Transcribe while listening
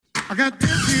I got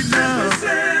this enough.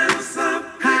 10% of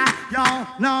something. Y'all,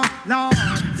 no, no.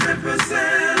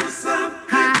 10% of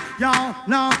something. Y'all,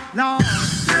 no, no.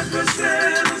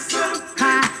 10% of something.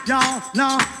 Y'all,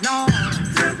 no, no.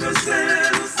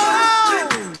 10% of something.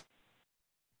 Oh!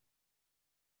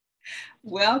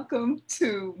 Welcome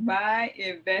to My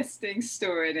Investing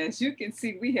Story. And as you can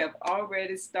see, we have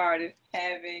already started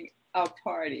having a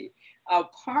party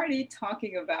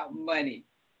talking about money.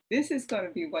 This is going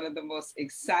to be one of the most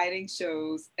exciting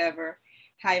shows ever.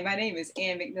 Hi, my name is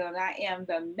Ann McNeil, and I am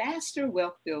the Master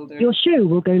Wealth Builder. Your show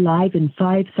will go live in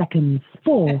 5 seconds.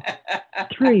 4,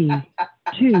 3,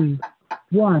 2,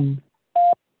 1.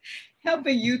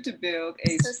 Helping you to build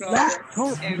a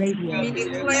stronger and We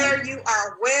declare you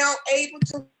are well able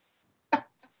to.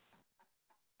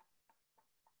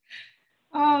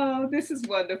 Oh, this is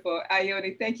wonderful.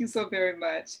 Ione, thank you so very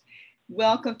much.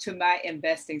 Welcome to My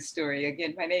Investing Story.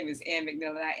 Again, my name is Ann McNeil,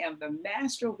 and I am the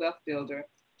Master Wealth Builder,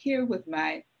 here with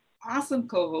my awesome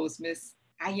co-host, Miss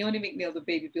Ione McNeil, the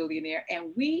Baby Billionaire,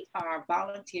 and we are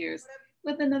volunteers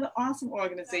with another awesome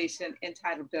organization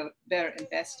entitled Better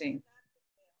Investing.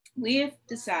 We have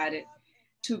decided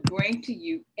to bring to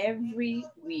you every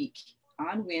week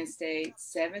on Wednesday,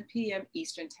 7 p.m.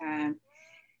 Eastern Time,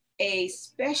 a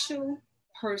special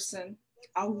person,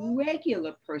 a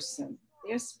regular person.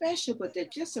 They're special, but they're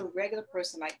just a regular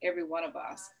person like every one of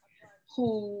us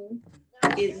who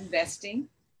is investing,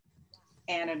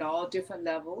 and at all different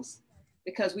levels,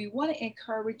 because we want to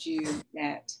encourage you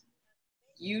that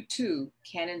you too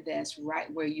can invest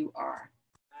right where you are.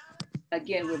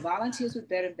 Again, we're volunteers with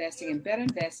Better Investing, and Better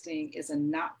Investing is a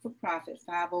not-for-profit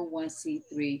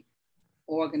 501c3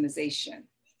 organization.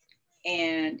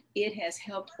 And it has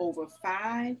helped over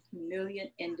 5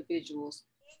 million individuals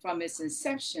from its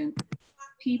inception,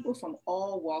 people from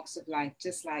all walks of life,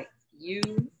 just like you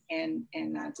and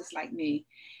just like me.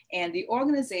 And the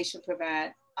organization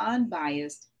provides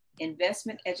unbiased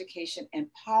investment education and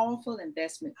powerful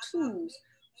investment tools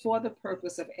for the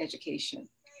purpose of education.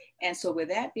 And so with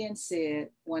that being said,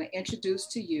 I want to introduce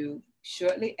to you,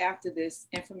 shortly after this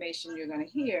information you're going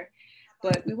to hear,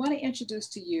 but we want to introduce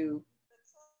to you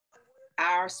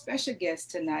our special guest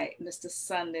tonight, Mr.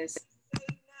 Sunless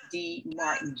D.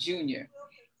 Martin Jr.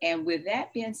 And with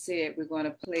that being said, we're going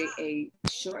to play a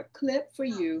short clip for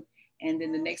you, and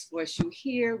then the next voice you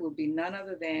hear will be none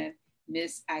other than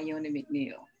Miss Ione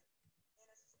McNeil.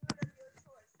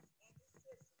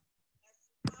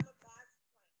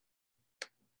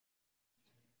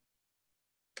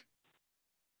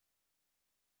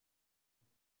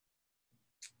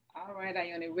 All right,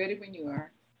 Ione, ready when you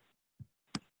are.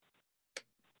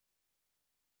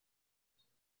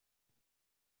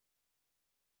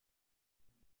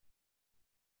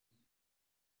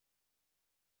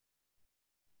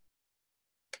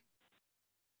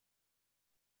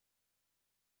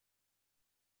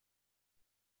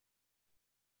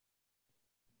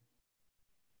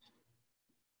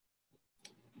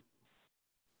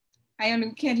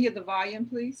 Ione, can't hear the volume,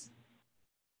 please.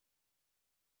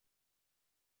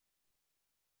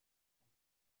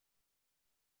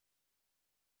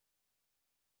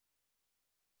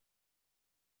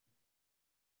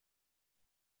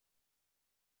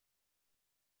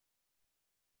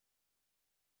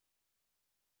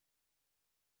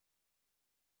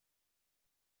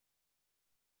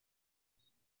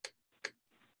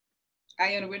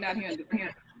 Ione, we're not hearing the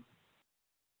parent.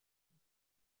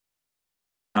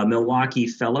 Milwaukee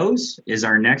Fellows is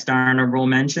our next honorable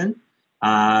mention.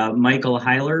 Michael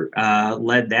Heiler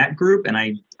led that group, and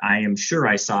I am sure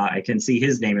I can see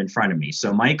his name in front of me.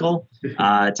 So Michael,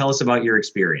 tell us about your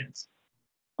experience.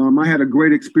 I had a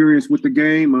great experience with the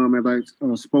game. As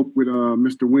I spoke with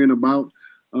Mr. Wynn about,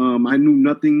 I knew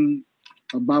nothing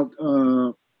about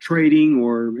trading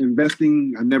or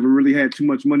investing. I never really had too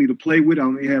much money to play with. I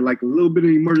only had like a little bit of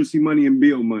emergency money and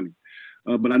bill money.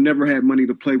 But I never had money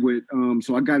to play with.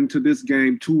 So I got into this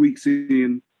game 2 weeks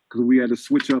in because we had to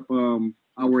switch up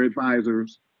our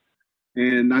advisors.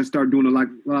 And I started doing a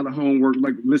lot of homework,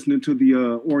 like listening to the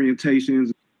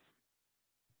orientations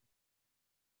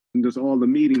and just all the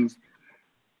meetings.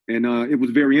 And it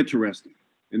was very interesting.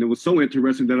 And it was so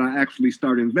interesting that I actually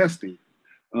started investing,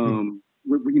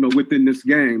 within this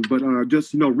game. But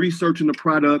just, researching the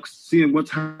products, seeing what's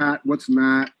hot, what's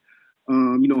not.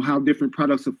 How different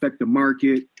products affect the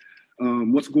market,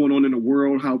 what's going on in the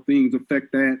world, how things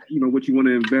affect that, what you want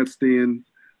to invest in,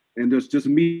 and just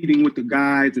meeting with the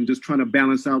guys and just trying to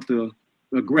balance out the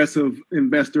aggressive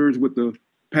investors with the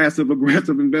passive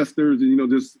aggressive investors,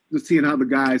 and, just seeing how the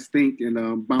guys think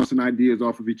and bouncing ideas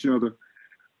off of each other.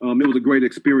 It was a great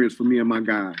experience for me and my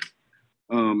guys.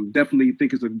 Definitely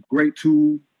think it's a great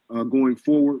tool. going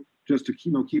forward, just to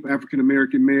keep African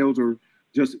American males or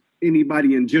just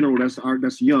anybody in general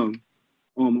that's young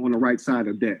on the right side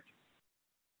of that.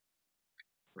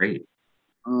 Great.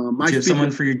 Do you have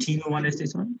someone for your team who wanted to say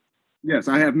something? Yes,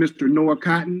 I have Mr. Noah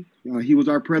Cotton. He was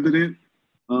our president.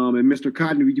 And Mr.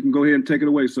 Cotton, you can go ahead and take it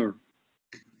away, sir.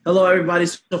 Hello, everybody.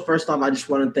 So first off, I just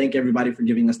want to thank everybody for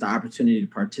giving us the opportunity to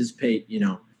participate.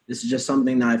 This is just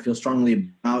something that I feel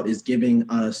strongly about, is giving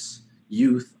us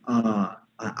youth an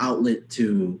outlet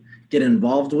to get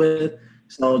involved with.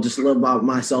 So just a little about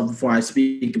myself before I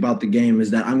speak about the game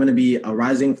is that I'm going to be a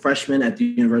rising freshman at the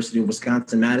University of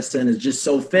Wisconsin-Madison. It's just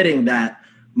so fitting that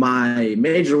my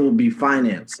major will be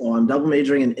finance. So I'm double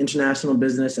majoring in international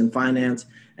business and finance.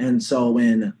 And so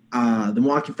when the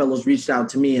Milwaukee Fellows reached out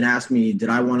to me and asked me, did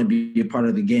I want to be a part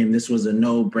of the game, this was a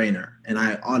no-brainer. And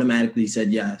I automatically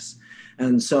said yes.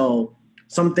 And so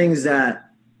some things that,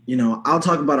 I'll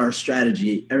talk about our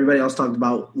strategy. Everybody else talked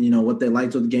about, what they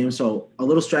liked with the game. So a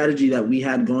little strategy that we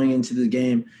had going into the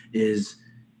game is,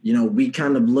 we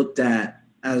kind of looked at,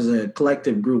 as a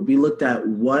collective group, we looked at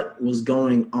what was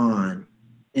going on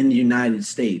in the United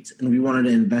States, and we wanted to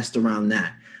invest around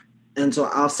that. And so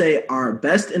I'll say our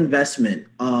best investment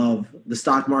of the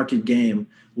stock market game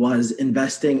was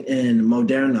investing in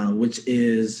Moderna, which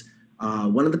is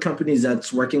one of the companies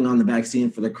that's working on the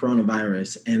vaccine for the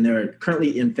coronavirus. And they're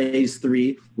currently in phase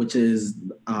 3, which is,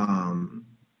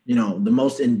 the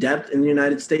most in-depth in the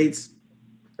United States.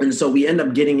 And so we end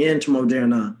up getting into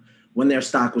Moderna when their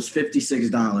stock was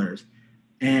 $56.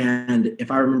 And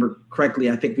if I remember correctly,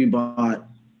 I think we bought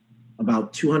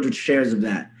about 200 shares of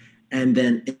that. And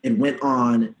then it went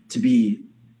on to be,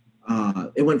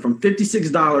 it went from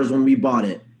 $56 when we bought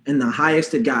it, and the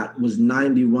highest it got was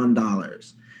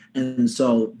 $91. And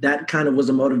so that kind of was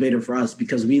a motivator for us,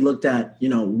 because we looked at,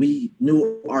 we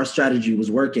knew our strategy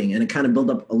was working, and it kind of built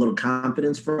up a little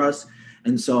confidence for us.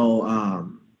 And so,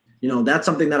 that's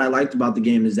something that I liked about the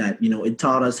game, is that, it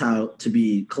taught us how to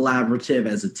be collaborative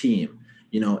as a team.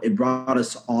 It brought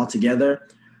us all together.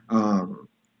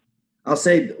 I'll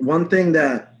say one thing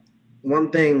that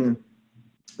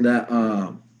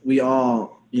we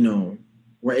all,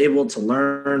 were able to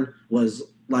learn was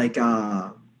like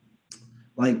that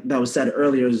was said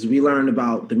earlier, is we learned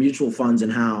about the mutual funds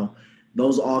and how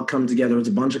those all come together. It's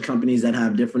a bunch of companies that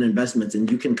have different investments, and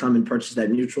you can come and purchase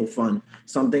that mutual fund.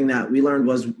 Something that we learned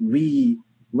was we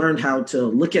learned how to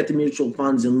look at the mutual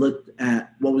funds and look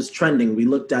at what was trending. We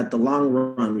looked at the long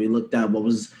run. We looked at what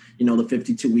was, the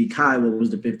 52-week high, what was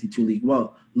the 52-week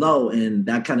low, and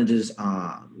that kind of just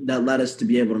that led us to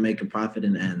be able to make a profit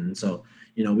in the end. And so,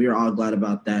 we were all glad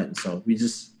about that. And so we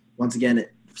just, once again,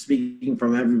 speaking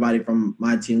from everybody from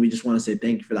my team, we just want to say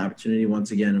thank you for the opportunity once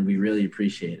again, and we really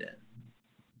appreciate it.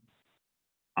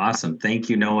 Awesome. Thank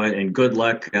you, Noah, and good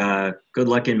luck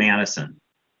in Madison.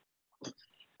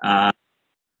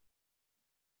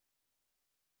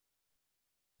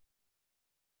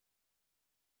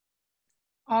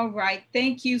 All right.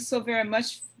 Thank you so very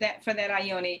much for that,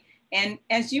 Ione. And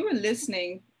as you were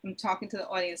listening, I'm talking to the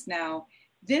audience now,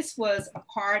 this was a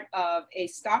part of a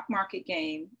stock market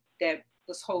game that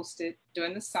was hosted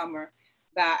during the summer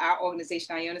by our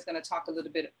organization. Ione is going to talk a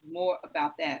little bit more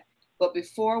about that. But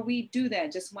before we do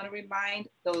that, just want to remind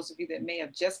those of you that may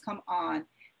have just come on,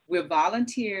 we're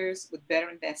volunteers with Better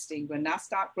Investing. We're not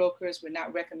stockbrokers. We're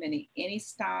not recommending any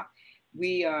stock.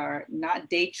 We are not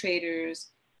day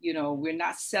traders. We're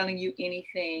not selling you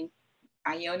anything.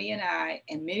 Ione and I,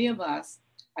 and many of us,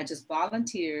 are just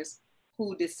volunteers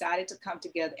who decided to come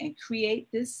together and create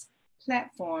this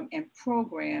platform and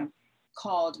program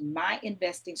called My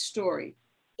Investing Story.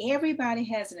 Everybody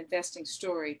has an investing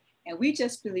story. And we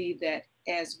just believe that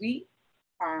as we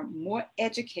are more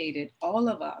educated, all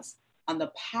of us, on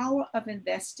the power of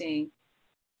investing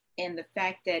and the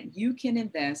fact that you can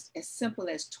invest as simple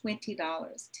as $20,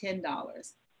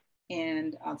 $10.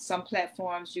 And on some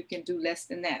platforms, you can do less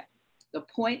than that. The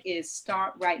point is,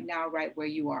 start right now, right where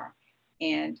you are.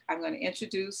 And I'm going to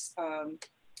introduce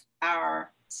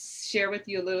share with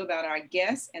you a little about our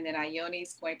guests, and then Ione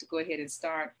is going to go ahead and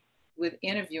start with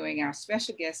interviewing our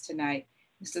special guest tonight.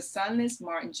 Mr. Sunless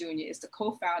Martin Jr. is the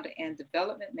co-founder and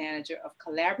development manager of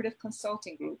Collaborative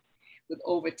Consulting Group with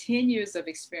over 10 years of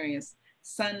experience.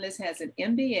 Sunless has an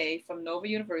MBA from Nova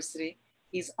University.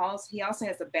 He also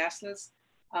has a bachelor's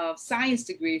of science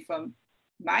degree from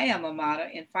my alma mater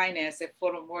in finance at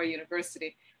Fort Memorial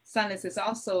University. Sunless is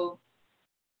also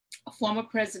a former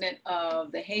president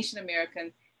of the Haitian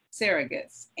American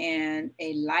Surrogates and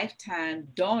a lifetime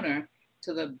donor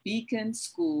to the Beacon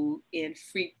School in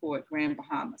Freeport, Grand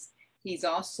Bahamas. He's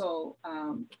also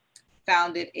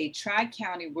founded a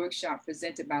Tri-County workshop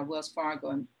presented by Wells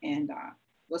Fargo and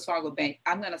Wells Fargo Bank.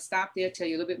 I'm going to stop there, tell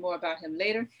you a little bit more about him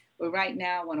later. But right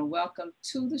now, I want to welcome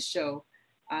to the show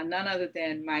none other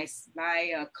than my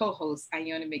co-host,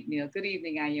 Ione McNeil. Good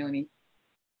evening, Ione.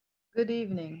 Good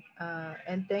evening,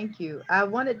 and thank you. I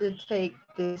wanted to take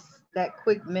that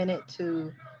quick minute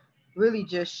to really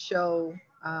just show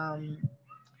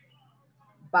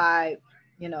by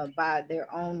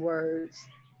their own words,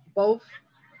 both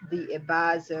the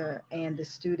advisor and the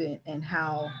student, and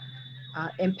how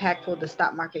impactful the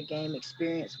stock market game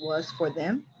experience was for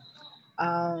them.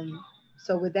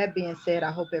 So with that being said,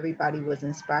 I hope everybody was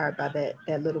inspired by that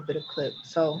little bit of clip.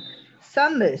 So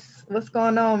Sunless, what's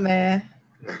going on, man?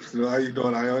 How you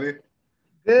doing, Ione?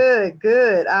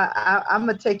 Good. I'm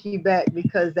gonna take you back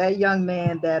because that young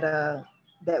man that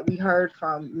we heard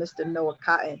from, Mr. Noah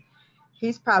Cotton,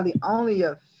 he's probably only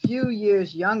a few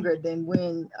years younger than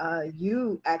when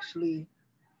you actually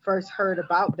first heard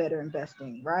about Better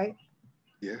Investing, right?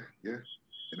 Yeah,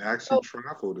 and I actually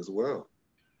traveled as well.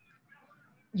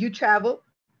 You traveled?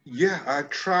 Yeah, I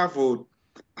traveled.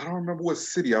 I don't remember what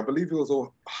city. I believe it was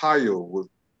Ohio.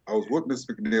 I was with Ms.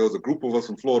 McNeil. It was a group of us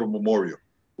from Florida Memorial.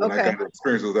 When I got the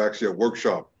experience, it was actually a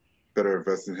workshop Better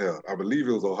Investing held. I believe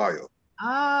it was Ohio.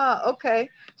 Ah, okay.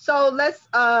 So let's.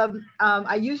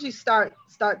 I usually start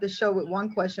the show with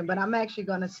one question, but I'm actually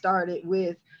going to start it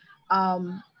with,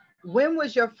 when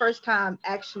was your first time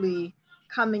actually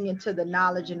coming into the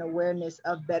knowledge and awareness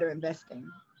of Better Investing?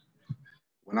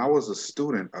 When I was a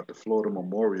student at the Florida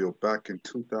Memorial back in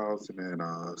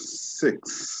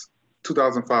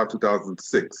 2005,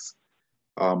 2006,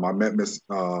 I met Miss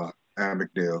Ann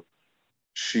McNeil.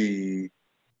 She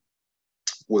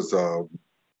was at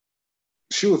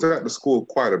the school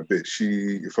quite a bit.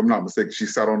 If I'm not mistaken, she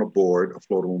sat on the board of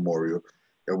Florida Memorial,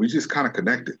 and we just kind of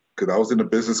connected because I was in the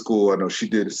business school. I know she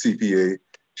did a CPA.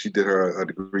 She did her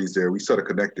degrees there. We sort of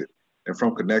connected. And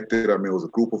from connected, I mean, it was a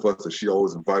group of us that she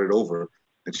always invited over.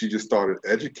 And she just started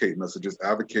educating us and just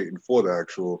advocating for the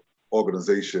actual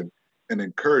organization and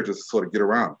encouraged us to sort of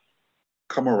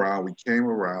come around. We came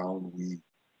around, we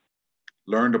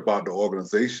learned about the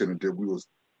organization, and then we was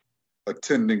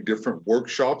attending different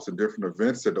workshops and different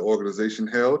events that the organization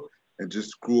held and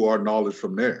just grew our knowledge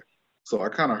from there. So I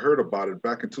kind of heard about it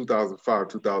back in 2005,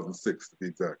 2006 to be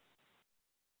exact.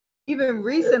 Even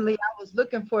recently, I was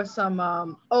looking for some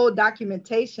old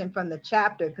documentation from the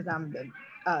chapter because I'm the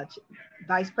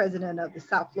vice president of the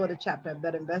South Florida chapter of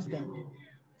Better Investing.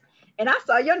 And I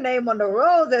saw your name on the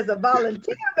rolls as a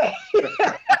volunteer.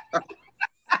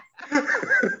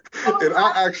 And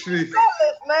I actually,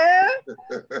 man.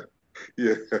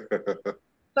 Yeah.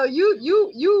 So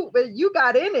you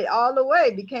got in it all the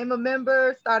way, became a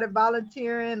member, started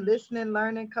volunteering, listening,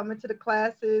 learning, coming to the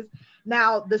classes.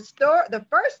 Now the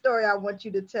first story I want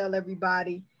you to tell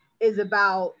everybody is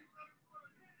about,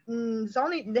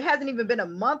 it hasn't even been a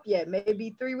month yet,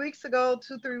 maybe 3 weeks ago,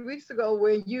 2-3 weeks ago,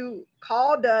 where you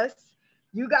called us,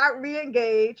 you got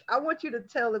re-engaged. I want you to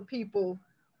tell the people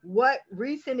what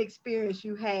recent experience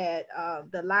you had,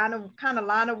 the line of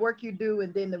work you do,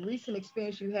 and then the recent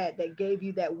experience you had that gave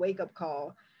you that wake-up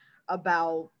call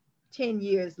about 10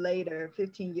 years later,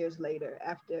 15 years later,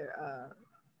 after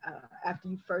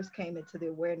you first came into the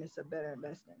awareness of Better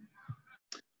Investing.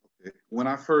 Okay. When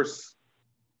I first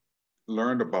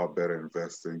learned about Better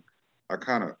Investing, I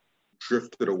kind of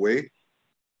drifted away.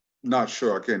 Not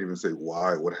sure, I can't even say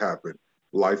why, what happened.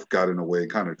 Life got in the way,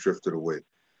 kind of drifted away.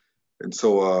 And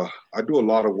so I do a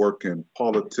lot of work in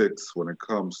politics when it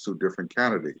comes to different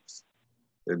candidates.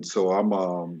 And so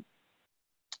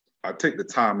I take the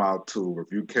time out to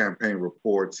review campaign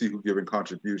reports, see who's giving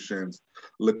contributions,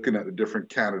 looking at the different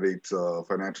candidates'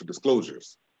 financial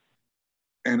disclosures.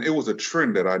 And it was a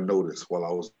trend that I noticed while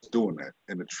I was doing that.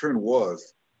 And the trend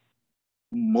was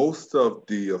most of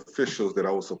the officials that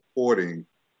I was supporting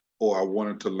or I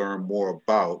wanted to learn more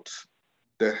about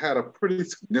that had a pretty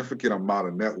significant amount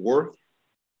of net worth.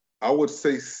 I would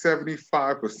say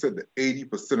 75% to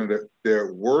 80% of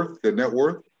their net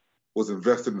worth was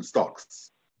invested in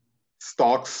stocks,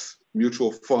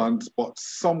 mutual funds, but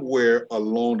somewhere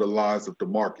along the lines of the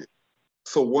market.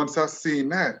 So once I seen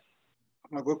that,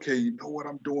 I'm like, okay, you know what?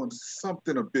 I'm doing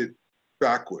something a bit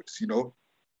backwards, you know?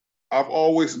 I've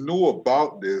always knew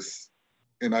about this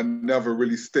and I never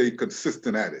really stayed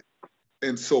consistent at it.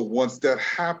 And so once that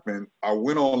happened, I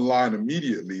went online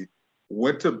immediately,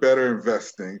 went to Better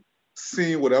Investing,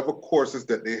 seeing whatever courses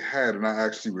that they had, and I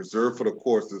actually reserved for the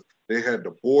courses. They had the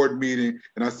board meeting,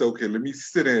 and I said, okay, let me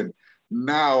sit in.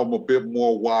 Now I'm a bit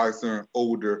more wiser and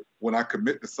older. When I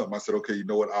commit to something, I said, okay, you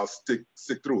know what, I'll stick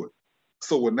through it.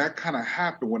 So when that kind of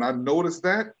happened, when I noticed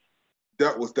that,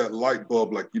 that was that light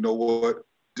bulb, like, you know what,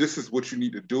 this is what you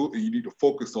need to do, and you need to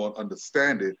focus on,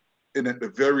 understand it, and at the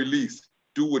very least,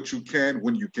 do what you can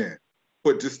when you can,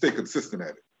 but just stay consistent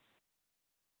at it.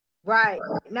 Right.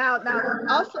 Now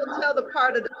also tell the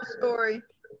part of the story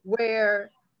where,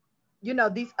 you know,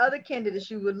 these other candidates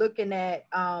you were looking at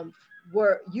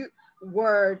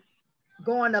were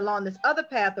going along this other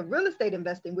path of real estate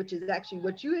investing, which is actually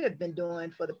what you have been doing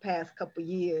for the past couple of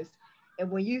years. And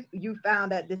when you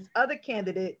found that this other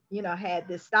candidate, you know, had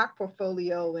this stock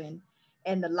portfolio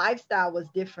and the lifestyle was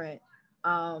different,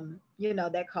 you know,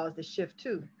 that caused a shift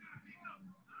too.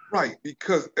 Right,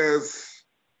 because as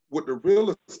with the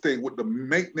real estate, with the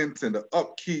maintenance and the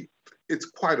upkeep, it's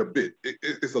quite a bit.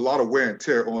 It's a lot of wear and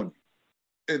tear on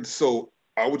you. And so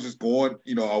I was just going,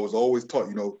 you know, I was always taught,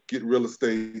 you know, get real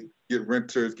estate, get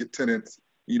renters, get tenants,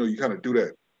 you know, you kind of do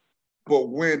that. But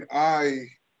when I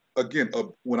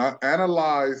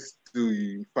analyzed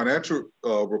the financial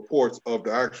reports of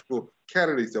the actual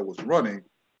candidates that was running,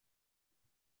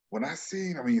 when I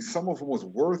seen, I mean, some of them was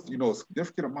worth, you know, a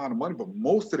significant amount of money, but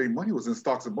most of their money was in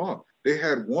stocks and bonds. They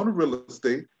had one real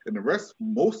estate, and the rest,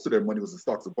 most of their money was in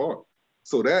stocks and bonds.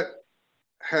 So that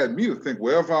had me to think,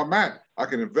 wherever I'm at, I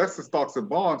can invest in stocks and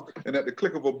bonds, and at the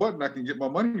click of a button, I can get my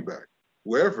money back,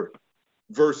 wherever.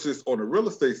 Versus on the real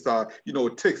estate side, you know,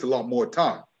 it takes a lot more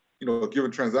time. You know, a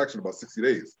given transaction about 60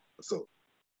 days or so.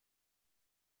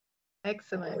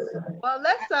 Excellent. Well,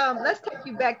 let's take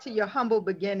you back to your humble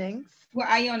beginnings. Well,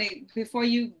 Ione, before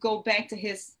you go back to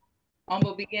his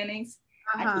humble beginnings,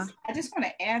 I just want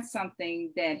to add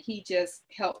something that he just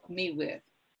helped me with.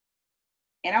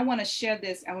 And I want to share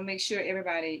this. I want to make sure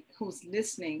everybody who's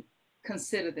listening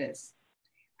consider this.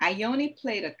 Ione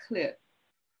played a clip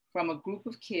from a group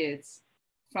of kids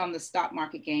from the stock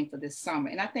market game for this summer.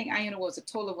 And I think Ione was a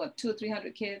total of what, 200 or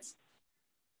 300 kids?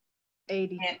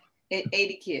 80. And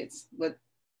 80 kids, with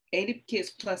 80 kids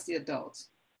plus the adults.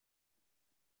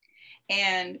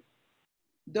 And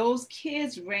those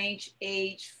kids range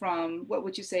age from, what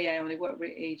would you say, Ione? What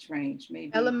age range?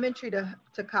 Maybe elementary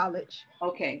to college.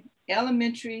 Okay,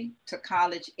 elementary to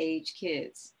college age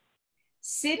kids.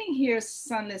 Sitting here,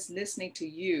 Sunless, listening to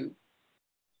you.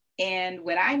 And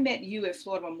when I met you at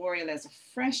Florida Memorial as a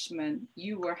freshman,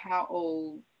 you were how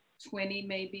old? 20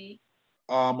 maybe?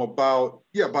 About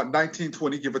 19,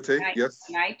 20, give or take, yes.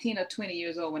 19 or 20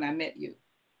 years old when I met you.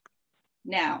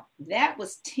 Now, that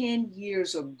was 10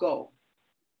 years ago.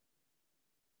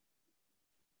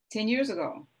 10 years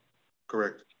ago.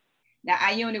 Correct. Now,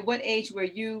 Ione, what age were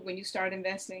you when you started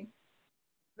investing?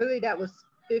 Really, that was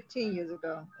 15 years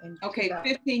ago. Okay,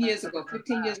 15 years ago.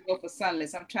 15 years ago for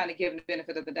Sunless. I'm trying to give him the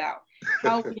benefit of the doubt.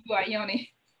 How old were you, Ione?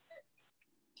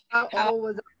 How old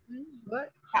was I?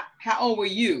 What? How old were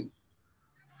you?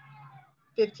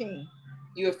 15.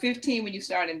 You were 15 when you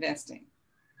started investing?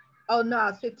 Oh, no,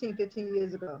 I was 15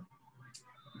 years ago.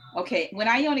 Okay, when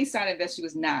Ione started investing, she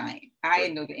was 9. I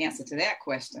didn't know the answer to that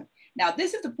question. Now,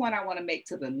 this is the point I want to make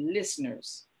to the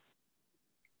listeners.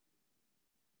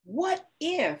 What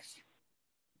if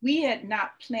we had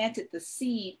not planted the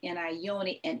seed in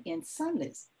Ione and in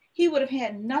Sunless? He would have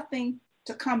had nothing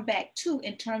to come back to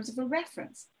in terms of a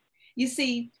reference. You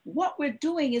see, what we're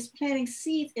doing is planting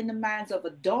seeds in the minds of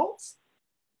adults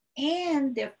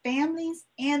and their families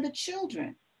and the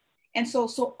children. And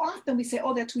so often we say,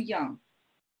 oh, they're too young.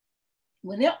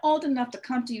 When they're old enough to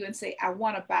come to you and say, I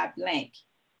want to buy blank,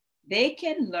 they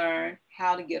can learn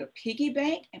how to get a piggy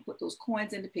bank and put those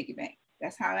coins in the piggy bank.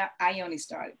 That's how Ione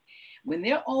started. When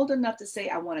they're old enough to say,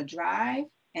 I want to drive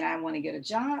and I want to get a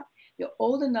job, they're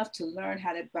old enough to learn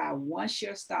how to buy one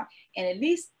share stock and at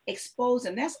least expose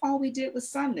them. That's all we did with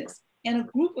Sunless and a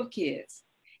group of kids.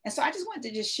 And so I just wanted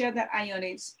to just share that,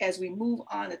 Ione, as we move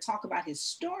on to talk about his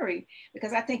story,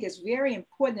 because I think it's very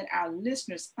important that our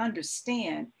listeners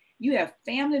understand you have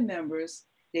family members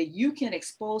that you can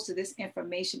expose to this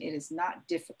information. It is not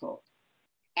difficult.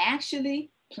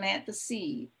 Actually plant the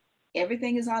seed.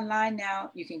 Everything is online now.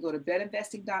 You can go to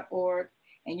betterinvesting.org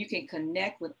and you can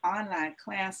connect with online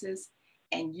classes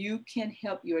and you can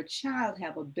help your child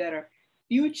have a better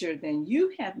future than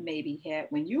you have maybe had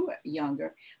when you were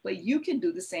younger, but you can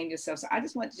do the same yourself. So I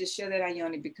just wanted to just share that,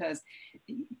 Ione, because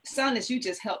Sunless, you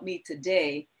just helped me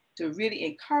today to really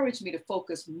encourage me to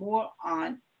focus more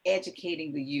on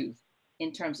educating the youth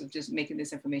in terms of just making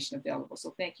this information available.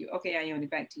 So thank you. Okay, Ione,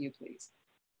 back to you, please.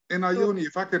 And Ione,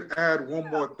 if I could add one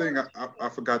more thing I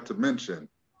forgot to mention.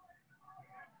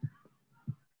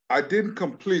 I didn't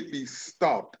completely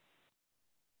stop.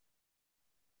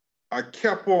 I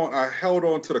held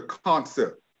on to the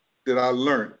concept that I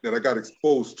learned, that I got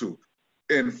exposed to.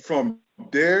 And from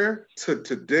there to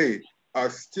today, I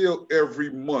still every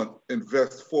month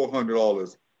invest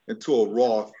 $400 into a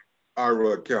Roth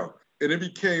IRA account. And it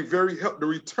became very helpful. The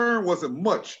return wasn't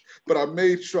much, but I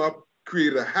made sure I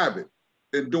created a habit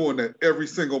in doing that every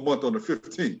single month on the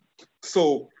 15th.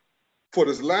 So for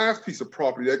this last piece of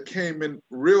property, that came in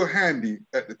real handy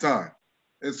at the time.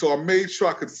 And so I made sure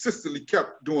I consistently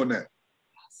kept doing that.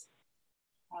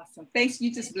 Awesome. Thanks.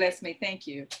 You just blessed me. Thank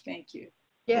you. Thank you.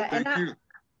 Yeah. Well, thank you.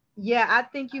 Yeah, I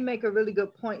think you make a really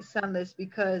good point, Sunless,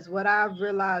 because what I've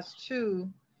realized too,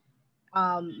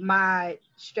 my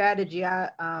strategy,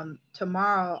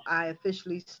 tomorrow I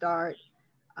officially start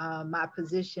my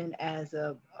position as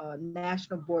a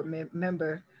national board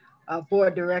member,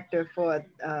 board director for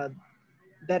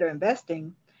Better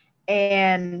Investing.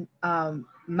 And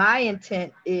my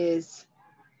intent is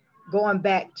going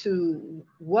back to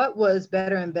what was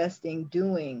Better Investing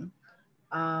doing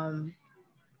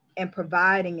and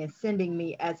providing and sending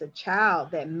me as a child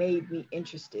that made me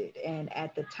interested. And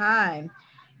at the time,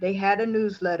 they had a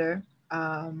newsletter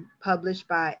published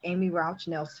by Amy Rauch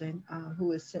Nelson,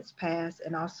 who has since passed,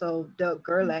 and also Doug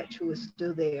Gerlach, who is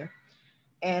still there.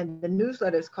 And the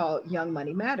newsletter is called Young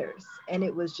Money Matters. And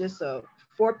it was just a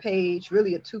 4-page,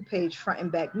 really a 2-page front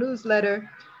and back newsletter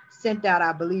sent out,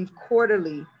 I believe,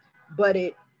 quarterly, but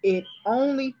it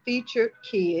only featured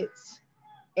kids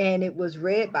and it was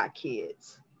read by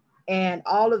kids. And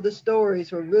all of the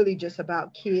stories were really just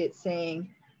about kids saying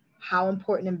how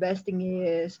important investing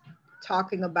is,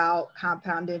 talking about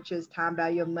compound interest, time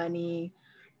value of money,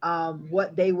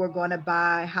 what they were going to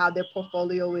buy, how their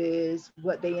portfolio is,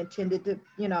 what they intended to,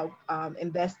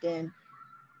 invest in.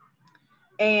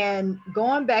 And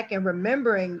going back and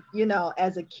remembering,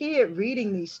 as a kid,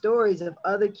 reading these stories of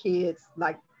other kids,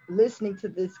 like listening to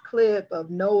this clip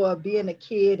of Noah being a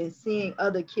kid and seeing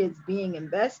other kids being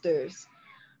investors.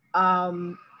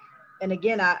 And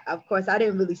again, I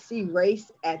didn't really see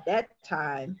race at that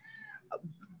time,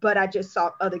 but I just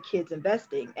saw other kids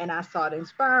investing and I saw it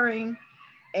inspiring.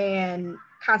 And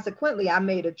consequently, I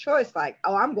made a choice like,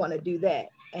 oh, I'm going to do that.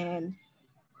 And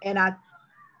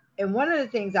one of the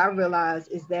things I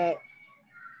realized is that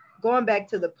going back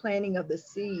to the planting of the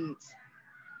seeds,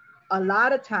 a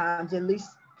lot of times, at least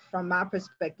from my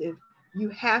perspective, you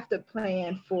have to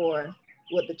plan for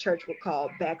what the church would call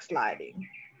backsliding.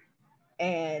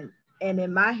 And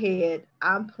in my head,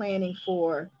 I'm planning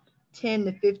for 10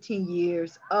 to 15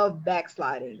 years of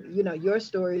backsliding. Your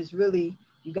story is really,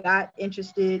 you got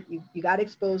interested, you got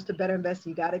exposed to Better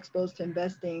Investing, you got exposed to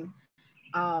investing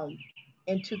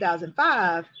in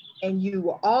 2005, and you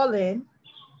were all in.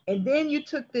 And then you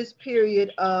took this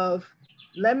period of,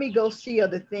 let me go see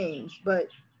other things. But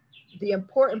the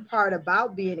important part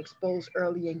about being exposed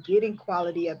early and getting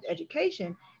quality of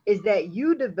education is that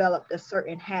you developed a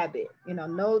certain habit,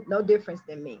 no difference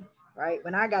than me, right?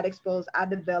 When I got exposed, I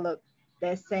developed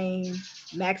that same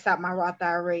max out my Roth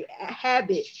IRA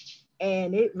habit.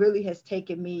 And it really has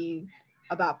taken me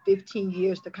about 15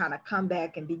 years to kind of come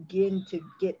back and begin to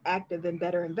get active in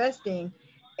Better Investing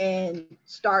and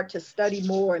start to study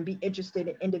more and be interested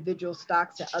in individual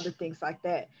stocks and other things like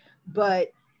that.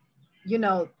 But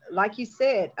like you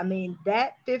said, I mean,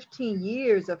 that 15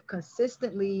 years of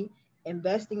consistently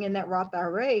investing in that Roth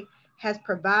IRA has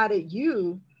provided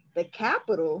you the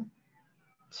capital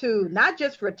to not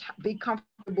just be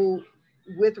comfortable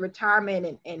with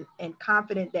retirement and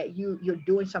confident that you're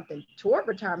doing something toward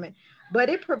retirement, but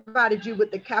it provided you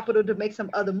with the capital to make some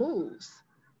other moves,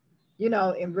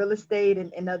 in real estate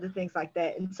and other things like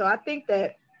that. And so I think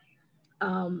that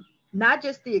not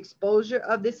just the exposure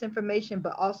of this information,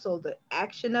 but also the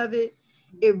action of it,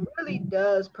 it really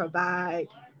does provide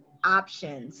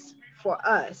options for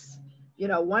us.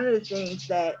 One of the things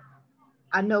that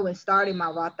I know in starting my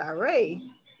Roth IRA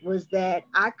was that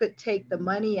I could take the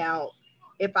money out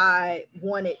if I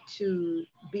wanted to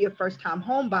be a first-time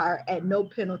home buyer at no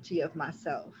penalty of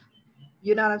myself.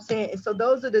 You know what I'm saying? And so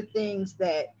those are the things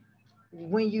that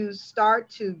when you start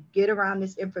to get around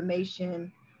this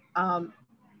information,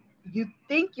 you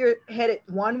think you're headed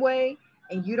one way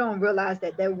and you don't realize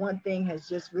that one thing has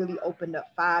just really opened up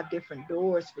 5 different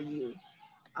doors for you.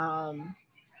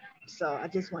 So I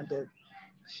just wanted to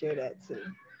share that too.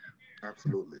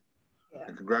 Absolutely. Yeah.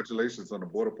 And congratulations on the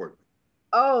board appointment.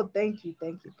 Oh, thank you.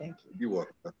 You're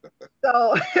welcome.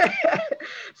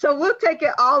 So we'll take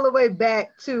it all the way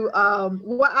back to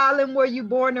what island were you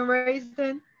born and raised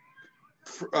in?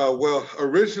 Well,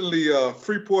 originally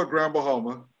Freeport, Grand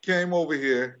Bahama, came over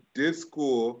here, did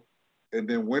school, and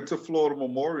then went to Florida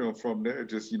Memorial. From there,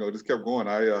 just kept going.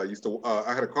 I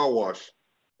I had a car wash.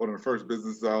 One of the first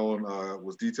businesses I owned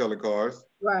was detailing cars.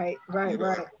 Right.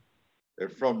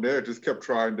 And from there, just kept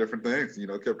trying different things,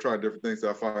 kept trying different things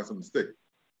till I find something to stick.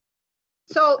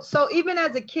 So even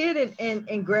as a kid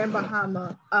in Grand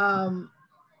Bahama,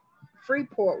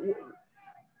 Freeport,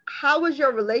 how was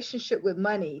your relationship with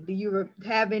money? Do you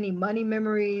have any money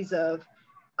memories of,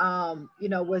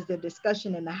 was there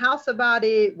discussion in the house about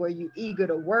it? Were you eager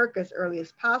to work as early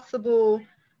as possible?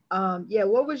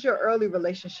 What was your early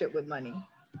relationship with money?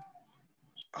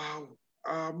 I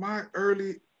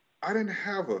didn't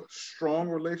have a strong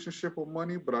relationship with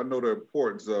money, but I know the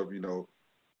importance of,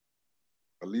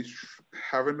 at least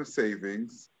having the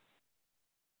savings,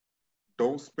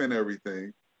 don't spend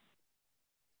everything,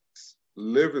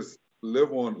 live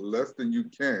on less than you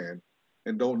can,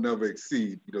 and don't never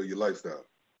exceed, your lifestyle.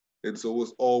 And so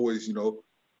it's always,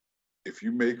 if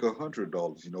you make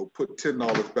 $100, put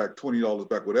 $10 back, $20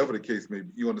 back, whatever the case may be,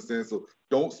 you understand? So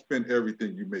don't spend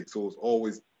everything you make. So it's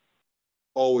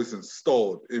always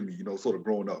installed in me, sort of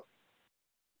growing up.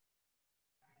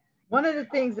 One of the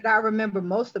things that I remember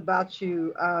most about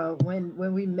you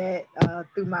when we met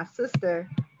through my sister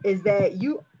is that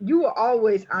you were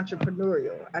always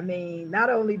entrepreneurial. I mean, not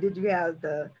only did you have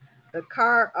the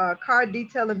car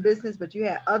detailing business, but you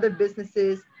had other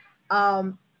businesses.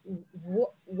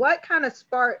 What kind of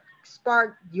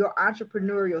sparked your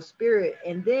entrepreneurial spirit?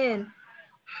 And then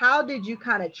how did you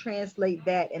kind of translate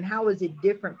that, and how is it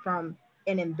different from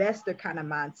an investor kind of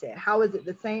mindset? How is it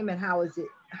the same, and how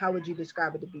would you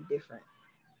describe it to be different?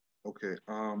 Okay,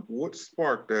 what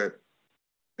sparked that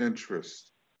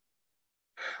interest?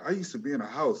 I used to be in a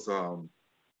house,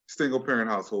 single parent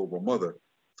household, my mother.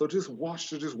 So just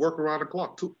watched her just work around the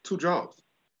clock, two jobs.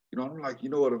 I'm like,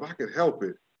 what, if I could help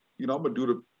it, I'm gonna do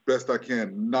the best I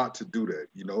can not to do that.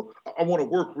 I want to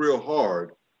work real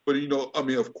hard, but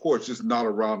of course, just not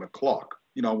around the clock.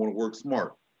 I want to work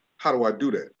smart. How do I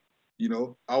do that?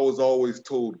 I was always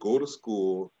told, go to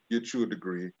school, get you a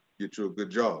degree, get you a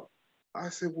good job. I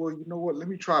said, well, you know what? Let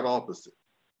me try the opposite.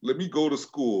 Let me go to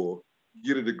school,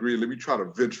 get a degree. Let me try to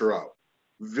venture out.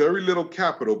 Very little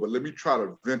capital, but let me try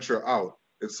to venture out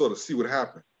and sort of see what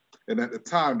happened. And at the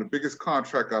time, the biggest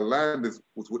contract I landed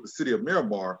was with the city of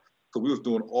Miramar. So we was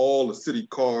doing all the city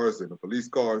cars and the police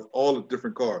cars, all the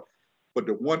different cars. But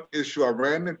the one issue I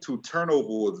ran into, turnover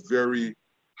was very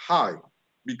high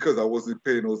because I wasn't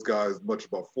paying those guys much,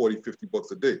 about 40, 50 bucks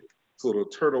a day. So the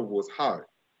turnover was high.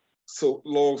 So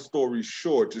long story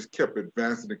short, just kept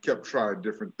advancing and kept trying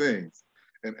different things.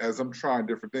 And as I'm trying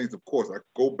different things, of course, I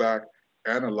go back,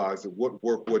 analyze it, what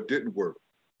worked, what didn't work.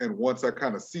 And once I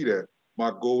kind of see that,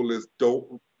 my goal is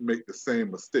don't make the same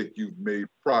mistake you've made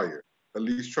prior. At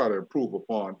least try to improve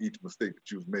upon each mistake that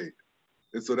you've made.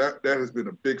 And so that has been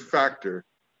a big factor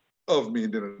of me.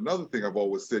 And then another thing I've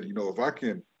always said, if I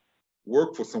can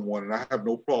work for someone and I have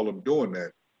no problem doing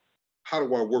that, how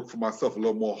do I work for myself a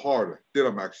little more harder? Then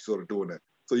I'm actually sort of doing that.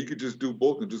 So you could just do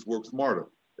both and just work smarter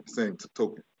at the same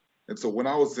token. And so when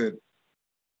I was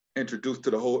introduced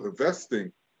to the whole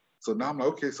investing, so now I'm like,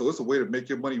 okay, so it's a way to make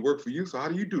your money work for you. So how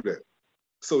do you do that?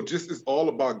 So just it's all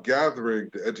about gathering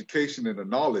the education and the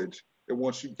knowledge. And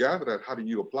once you gather that, how do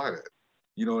you apply that?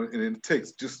 And it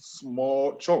takes just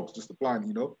small chunks, just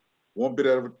applying, one bit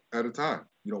at a time,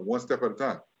 one step at a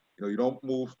time. You don't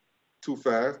move too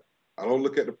fast. I don't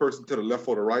look at the person to the left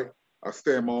or the right. I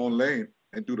stay in my own lane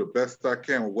and do the best I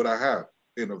can with what I have.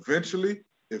 And eventually,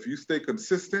 if you stay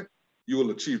consistent, you will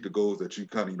achieve the goals that you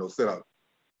kind of, set out.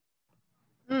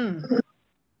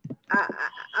 I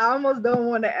almost don't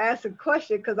want to ask a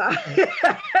question because I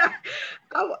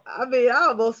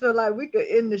almost feel like we could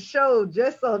end the show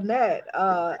just on that.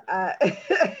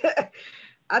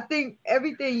 I think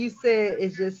everything you said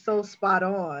is just so spot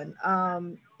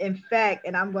on. In fact,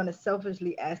 and I'm going to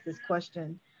selfishly ask this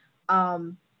question,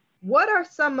 what are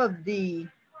some of the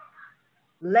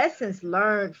lessons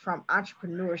learned from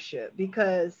entrepreneurship?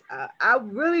 Because I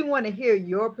really want to hear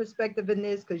your perspective in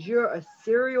this, because you're a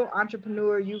serial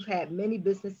entrepreneur. You've had many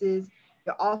businesses.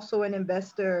 You're also an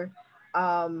investor.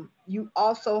 You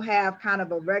also have kind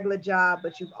of a regular job,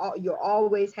 but you're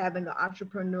always having an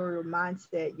entrepreneurial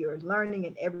mindset. You're learning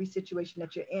in every situation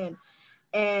that you're in.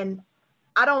 And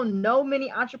I don't know many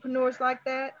entrepreneurs like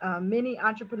that. Many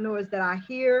entrepreneurs that I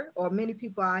hear, or many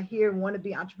people I hear want to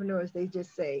be entrepreneurs, they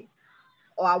just say,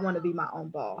 oh, I want to be my own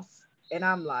boss. And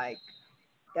I'm like,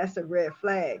 that's a red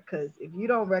flag, because if you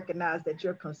don't recognize that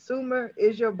your consumer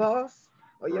is your boss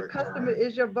or your customer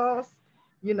is your boss,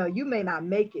 you may not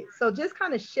make it. So just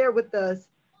kind of share with us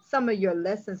some of your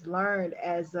lessons learned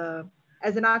as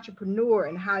an entrepreneur,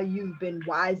 and how you've been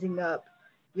wising up,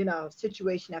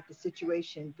 situation after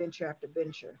situation, venture after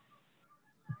venture.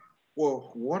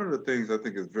 Well, one of the things I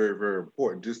think is very, very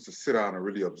important, just to sit down and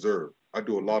really observe. I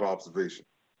do a lot of observation.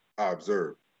 I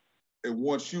observe. And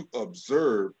once you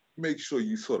observe, make sure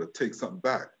you sort of take something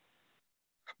back.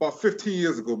 About 15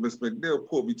 years ago, Miss McNeil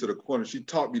pulled me to the corner. She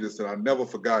taught me this, and I never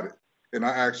forgot it. And I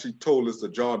actually told this to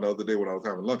John the other day when I was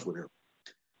having lunch with him.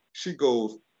 She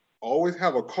goes, always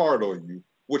have a card on you,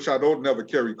 which I don't never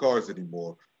carry cards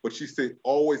anymore. But she said,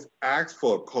 always ask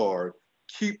for a card,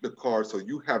 keep the card so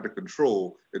you have the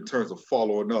control in terms of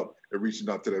following up and reaching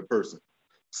out to that person.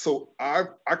 So I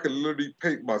can literally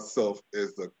paint myself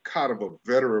as a kind of a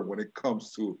veteran when it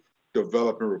comes to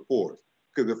developing reports.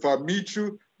 Because if I meet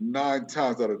you, 9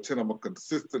 times out of 10, I'm gonna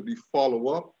consistently follow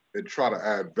up and try to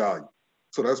add value.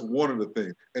 So that's one of the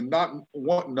things, and not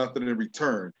want nothing in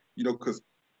return, you know, because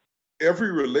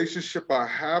every relationship I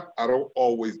have, I don't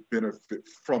always benefit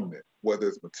from it, whether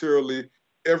it's materially.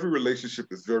 Every relationship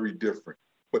is very different,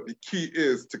 but the key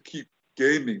is to keep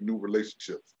gaining new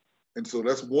relationships. And so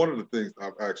that's one of the things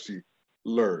I've actually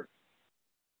learned.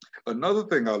 Another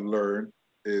thing I learned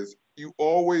is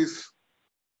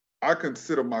I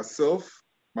consider myself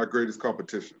my greatest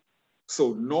competition.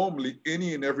 So normally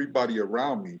any and everybody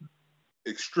around me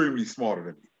extremely smarter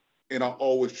than me. And I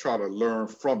always try to learn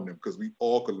from them because we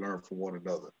all can learn from one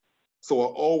another. So I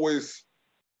always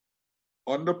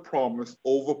under-promise,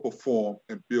 over-perform,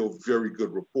 and build very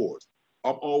good reports.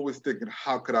 I'm always thinking,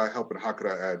 how could I help and how could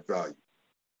I add value?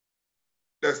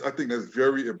 I think that's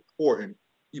very important,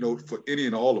 you know, for any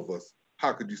and all of us.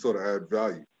 How could you sort of add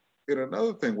value? And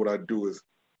another thing, what I do is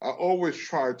I always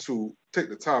try to take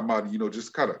the time out and, you know,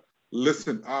 just kind of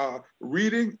listen.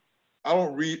 Reading, I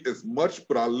don't read as much,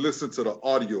 but I listen to the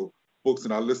audio books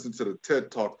and I listen to the TED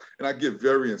Talks, and I get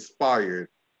very inspired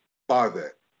by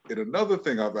that. And another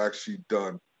thing I've actually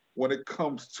done when it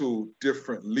comes to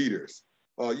different leaders,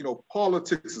 you know,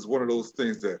 politics is one of those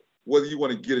things that whether you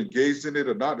want to get engaged in it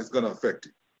or not, it's going to affect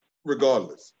you,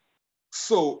 regardless.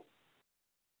 So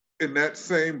in that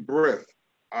same breath,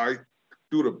 I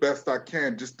do the best I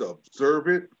can just to observe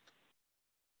it,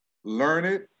 learn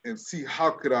it, and see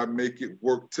how could I make it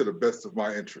work to the best of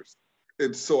my interest.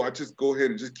 And so I just go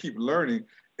ahead and just keep learning,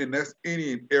 and that's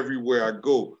any and everywhere I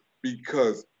go,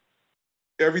 because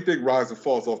everything rises and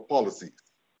falls off policies,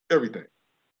 everything.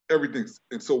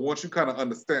 And so once you kind of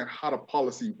understand how the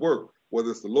policy work, whether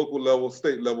it's the local level,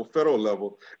 state level, federal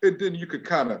level, and then you could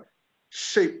kind of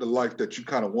shape the life that you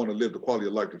kind of want to live, the quality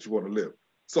of life that you want to live.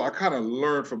 So I kind of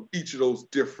learned from each of those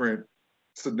different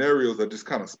scenarios I just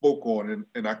kind of spoke on,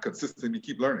 and I consistently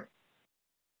keep learning.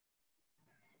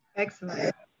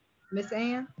 Excellent. Miss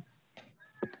Ann?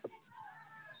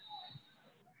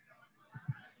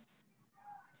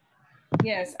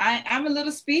 Yes, I'm a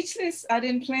little speechless. I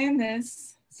didn't plan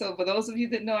this. So for those of you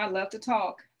that know, I love to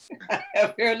talk. I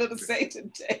have very little to say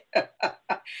today.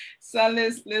 So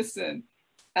listen,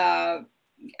 I've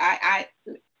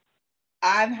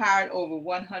hired over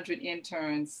 100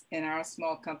 interns in our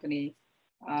small company,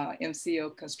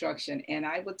 MCO Construction. And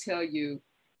I will tell you,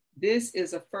 this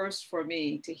is a first for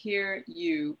me to hear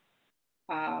you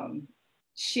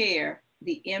share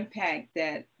the impact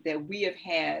that we have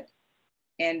had.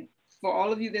 And for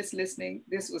all of you that's listening,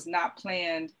 this was not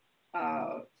planned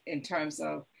in terms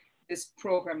of this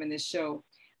program and this show,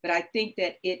 but I think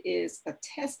that it is a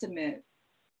testament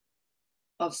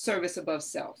of service above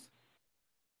self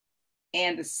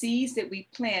and the seeds that we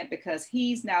plant, because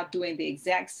he's now doing the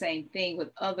exact same thing with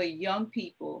other young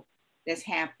people that's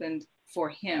happened for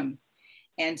him.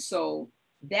 And so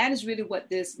that is really what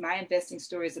this My Investing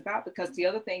Story is about, because the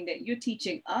other thing that you're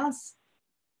teaching us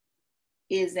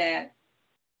is that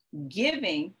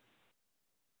giving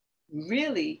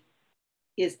really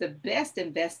is the best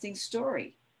investing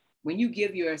story. When you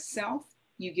give yourself,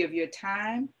 you give your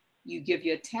time, you give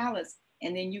your talents,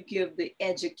 and then you give the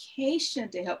education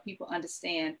to help people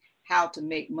understand how to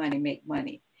make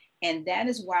money. And that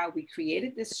is why we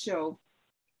created this show.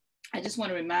 I just want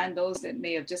to remind those that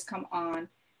may have just come on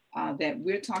that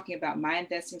we're talking about My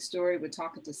Investing Story. We're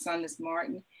talking to Sunless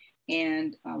Martin,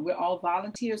 and we're all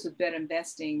volunteers with Better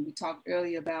Investing. We talked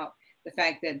earlier about the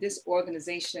fact that this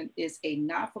organization is a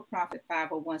not-for-profit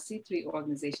 501c3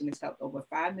 organization that's helped over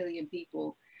 5 million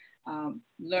people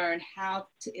learn how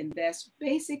to invest,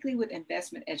 basically with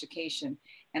investment education.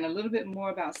 And a little bit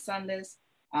more about Sunless.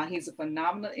 He's a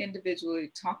phenomenal individual,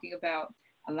 talking about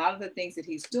a lot of the things that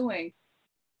he's doing.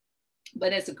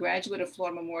 But as a graduate of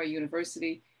Florida Memorial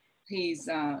University, he's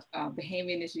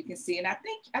Bahamian, as you can see. And I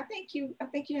think you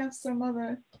have some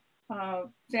other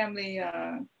family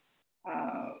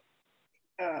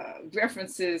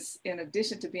references in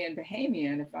addition to being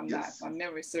Bahamian, if my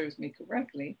memory serves me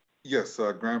correctly. Yes,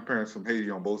 grandparents from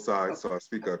Haiti on both sides, so I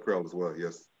speak Creole as well.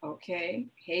 Yes. Okay,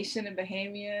 Haitian and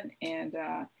Bahamian, and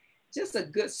just a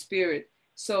good spirit.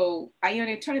 So,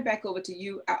 Ione, turn it back over to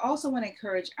you. I also want to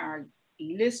encourage our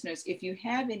listeners, if you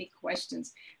have any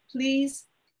questions, please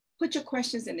put your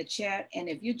questions in the chat. And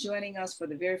if you're joining us for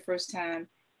the very first time,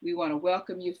 we want to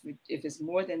welcome you. If it's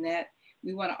more than that,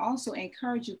 we want to also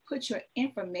encourage you, put your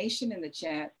information in the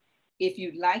chat. If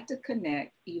you'd like to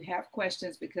connect, you have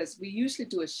questions, because we usually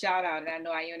do a shout out. And I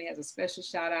know Ione has a special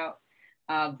shout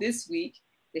out this week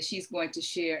that she's going to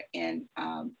share. And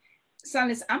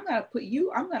Silas, I'm going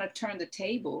to turn the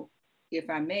table, if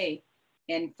I may,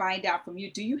 and find out from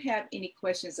you. Do you have any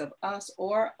questions of us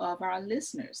or of our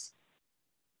listeners?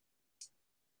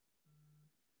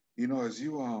 You know, as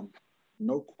you,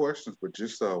 no questions, but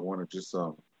just want to just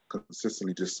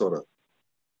consistently just sort of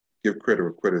give credit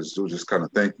where credit is due, just kind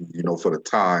of thank you, you know, for the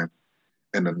time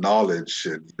and the knowledge,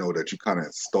 and, you know, that you kind of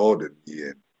installed in me,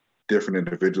 and different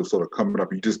individuals sort of coming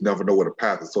up. You just never know where the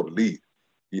path is sort of lead,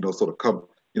 you know, sort of come,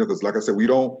 you know, because like I said, we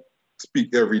don't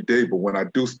speak every day, but when I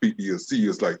do speak to you, see,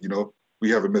 it's like, you know, we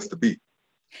haven't missed a beat.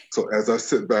 So as I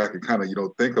sit back and kind of, you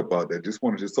know, think about that, just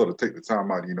want to just sort of take the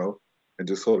time out, you know, and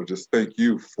just sort of just thank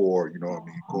you for, you know, I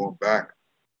mean, going back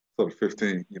sort of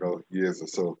 15, you know, years or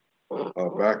so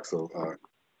back. So,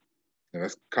 and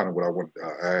that's kind of what I wanted to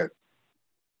add.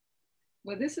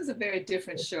 Well, this is a very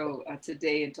different show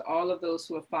today, and to all of those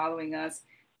who are following us,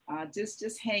 just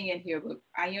hang in here. But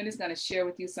Ione is going to share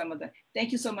with you some of the.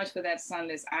 Thank you so much for that,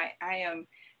 Sunless. I'm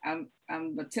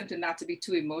attempting not to be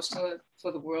too emotional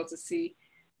for the world to see,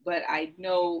 but I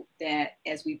know that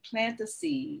as we plant the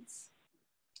seeds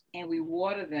and we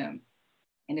water them,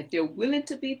 and if they're willing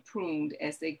to be pruned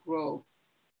as they grow,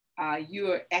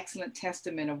 you're an excellent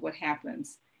testament of what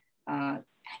happens. I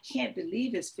can't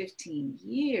believe it's 15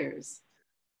 years.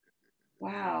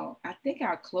 Wow. I think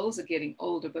our clothes are getting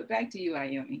older, but back to you,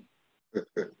 Ione.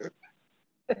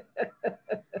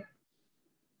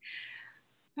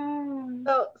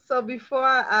 So before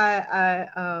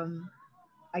I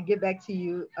get back to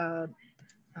you,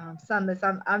 Sunless,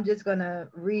 I'm just gonna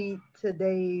read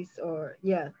today's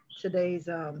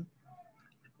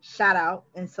shout out.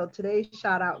 And so today's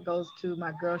shout out goes to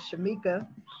my girl Shamika,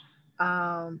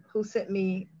 who sent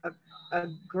me a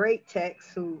great text,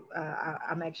 who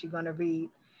I'm actually going to read.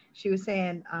 She was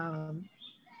saying,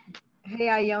 hey,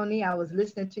 Ione, I was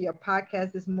listening to your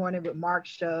podcast this morning with Mark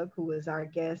Shug, who was our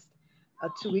guest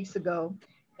 2 weeks ago.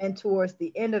 And towards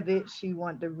the end of it, she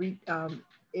wanted to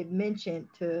it mentioned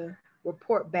to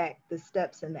report back the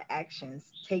steps and the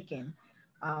actions taken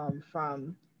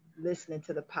from listening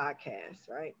to the podcast,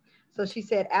 right? So she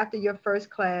said, after your first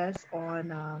class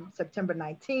on September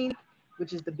 19th,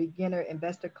 which is the beginner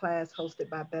investor class hosted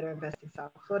by Better Investing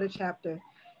South Florida chapter,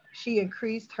 she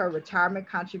increased her retirement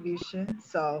contribution.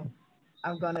 So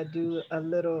I'm going to do a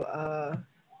little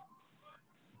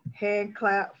hand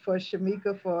clap for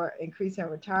Shamika for increasing her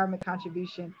retirement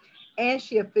contribution. And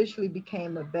she officially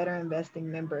became a Better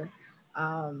Investing member,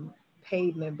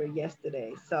 paid member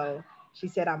yesterday. So she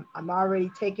said, I'm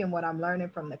already taking what I'm learning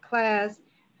from the class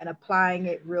and applying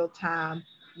it real time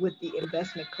with the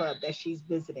investment club that she's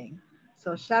visiting.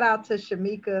 So shout out to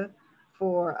Shamika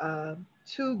for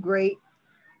 2 great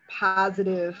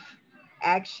positive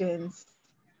actions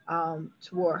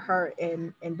toward her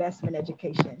in investment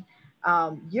education.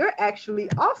 You're actually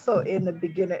also in the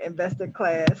beginner investor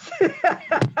class.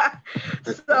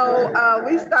 So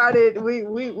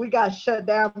we got shut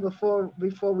down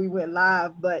before we went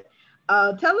live, but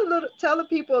tell the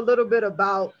people a little bit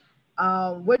about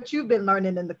what you've been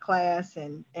learning in the class,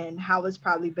 and how it's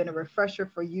probably been a refresher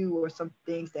for you, or some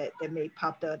things that may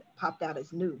popped out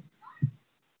as new.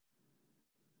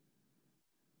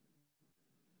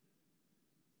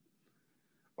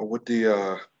 With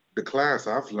the class,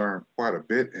 I've learned quite a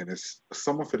bit, and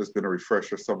some of it has been a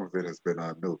refresher, some of it has been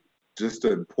new. Just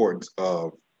the importance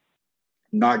of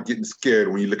not getting scared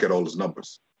when you look at all those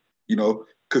numbers, you know,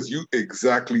 because you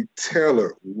exactly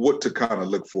tailor what to kind of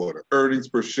look for, the earnings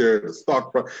per share, the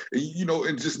stock price, you know,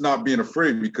 and just not being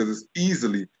afraid, because it's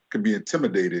easily can be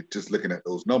intimidated just looking at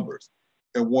those numbers.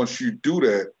 And once you do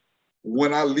that,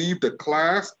 when I leave the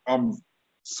class, I'm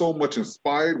so much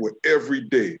inspired with every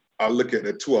day I look at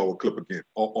that 2-hour clip again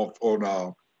on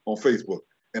Facebook,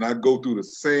 and I go through the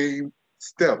same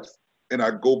steps, and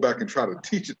I go back and try to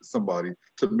teach it to somebody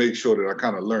to make sure that I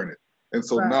kind of learn it. And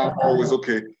so now I'm always,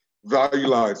 okay, value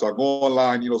line. So I go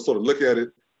online, you know, sort of look at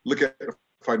the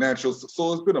financials.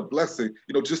 So it's been a blessing,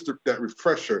 you know, just that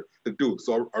refresher to do.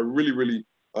 So I really, really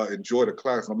enjoy the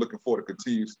class. And I'm looking forward to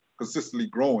continue consistently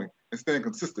growing and staying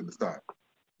consistent this time,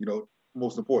 you know,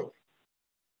 most importantly.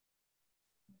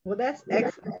 Well, that's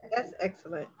excellent. That's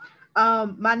excellent.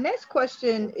 My next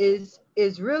question is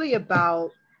really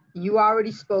about, you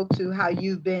already spoke to how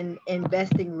you've been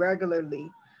investing regularly.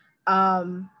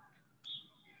 Um,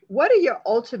 what are your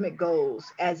ultimate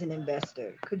goals as an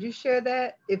investor? Could you share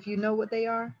that if you know what they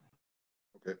are?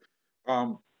 Okay.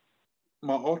 Um,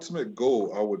 my ultimate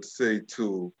goal, I would say,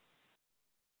 to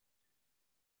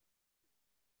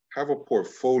have a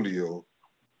portfolio,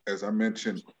 as I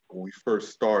mentioned when we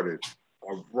first started,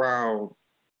 around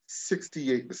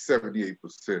 68 to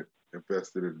 78%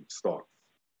 invested in stocks.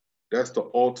 That's the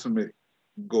ultimate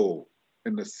goal.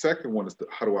 And the second one is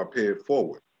how do I pay it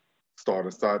forward? Start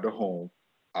inside the home.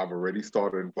 I've already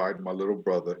started inviting my little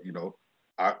brother.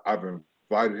 I've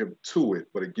invited him to it,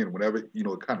 but again, whenever it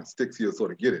kind of sticks, he'll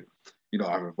sort of get it.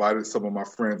 I've invited some of my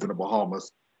friends in the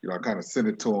Bahamas. I kind of send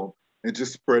it to them and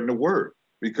just spreading the word,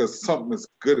 because something as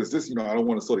good as this, I don't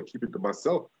want to sort of keep it to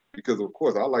myself, because of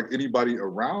course I like anybody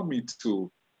around me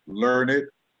to learn it,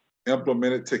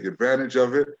 implement it, take advantage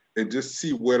of it, and just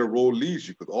see where the road leads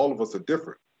you, because all of us are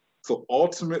different. So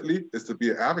ultimately, it's to be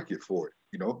an advocate for it,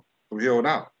 from here on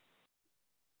out.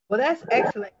 Well, that's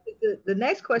excellent. The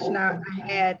next question I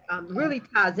had really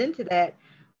ties into that.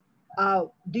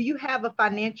 Do you have a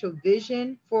financial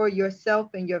vision for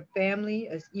yourself and your family,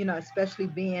 as especially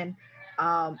being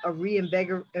a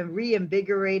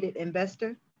reinvigorated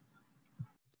investor?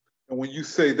 And when you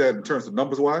say that in terms of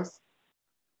numbers wise,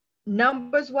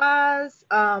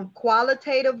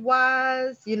 qualitative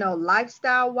wise,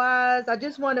 lifestyle wise, I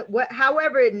just want to,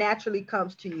 however it naturally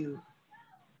comes to you.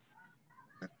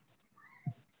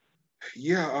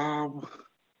 Yeah,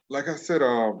 like I said,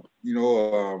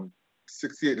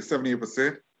 68 to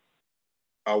 78%.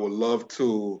 I would love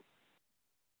to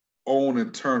own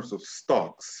in terms of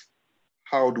stocks.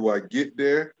 How do I get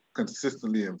there?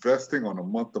 Consistently investing on a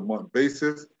month-to-month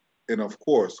basis. And of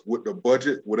course, with the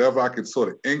budget, whatever I can sort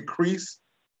of increase,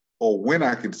 or when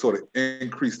I can sort of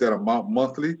increase that amount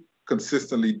monthly,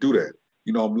 consistently do that.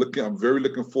 I'm very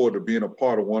looking forward to being a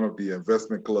part of one of the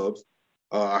investment clubs.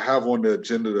 I have on the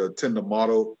agenda to attend the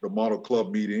model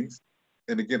club meetings.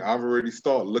 And again, I've already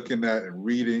started looking at and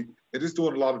reading and just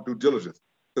doing a lot of due diligence.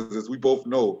 Because as we both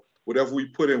know, whatever we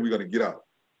put in, we're going to get out.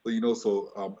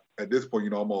 So, at this point,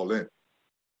 I'm all in.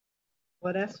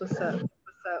 Well, that's what's up.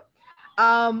 What's up?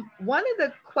 One of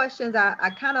the questions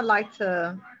I kind of like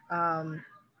to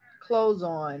close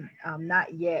on,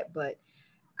 not yet, but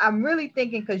I'm really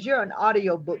thinking, because you're an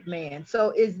audiobook man.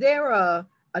 So is there a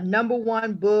number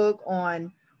one book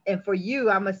on, and for you,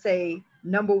 I'm gonna say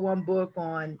number one book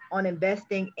on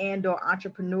investing and or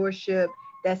entrepreneurship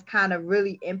that's kind of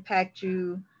really impact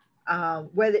you,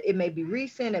 whether it may be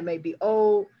recent, it may be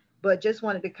old, but just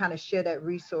wanted to kind of share that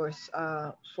resource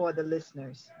for the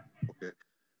listeners. Okay.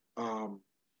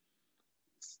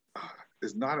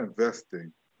 It's not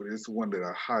investing, but it's one that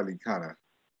I highly kind of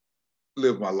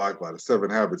live my life by, The 7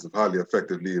 Habits of Highly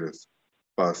Effective Leaders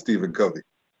by Stephen Covey.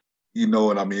 And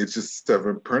I mean, it's just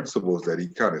 7 principles that he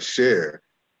kind of shared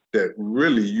that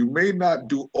really you may not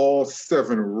do all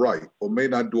 7 right, or may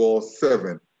not do all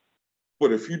 7,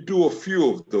 but if you do a few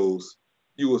of those,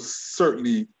 you will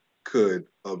certainly could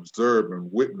observe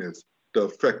and witness the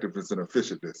effectiveness and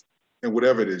efficientness in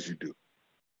whatever it is you do.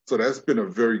 So that's been a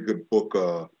very good book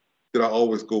that I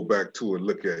always go back to and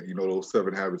look at, those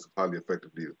 7 Habits of Highly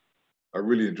Effective Leaders. I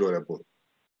really enjoy that book.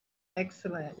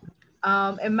 Excellent.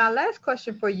 And my last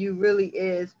question for you really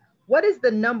is, what is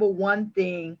the number one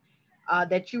thing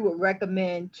that you would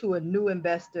recommend to a new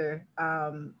investor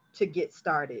to get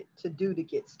started, to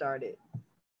get started?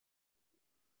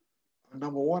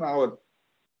 Number one, I would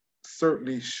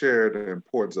certainly share the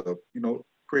importance of,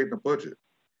 creating a budget.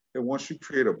 And once you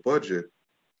create a budget,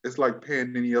 it's like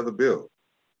paying any other bill.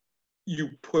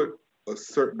 You put a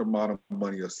certain amount of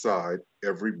money aside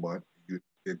every month. You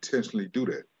intentionally do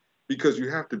that, because you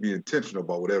have to be intentional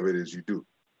about whatever it is you do.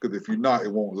 Because if you're not,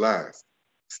 it won't last.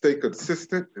 Stay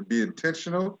consistent and be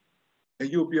intentional,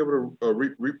 and you'll be able to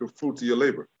reap the fruits of your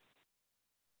labor.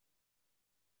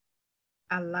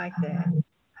 I like that.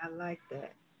 I like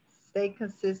that. Stay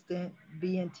consistent,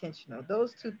 be intentional.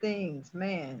 Those 2 things,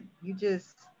 man, you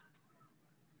just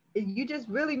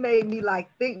really made me like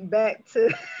think back to,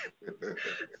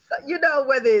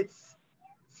 whether it's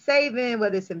saving,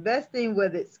 whether it's investing,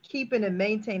 whether it's keeping and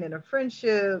maintaining a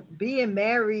friendship, being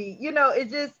married,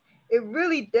 it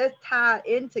really does tie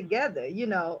in together.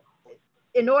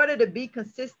 In order to be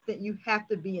consistent, you have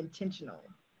to be intentional.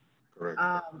 Correct.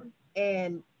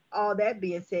 And all that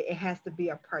being said, it has to be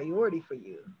a priority for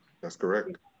you. That's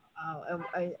correct.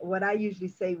 And what I usually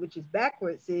say, which is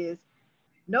backwards, is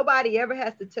nobody ever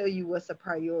has to tell you what's a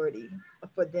priority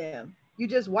for them. You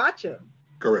just watch them.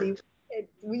 Correct.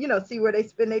 See where they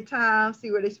spend their time,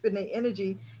 see where they spend their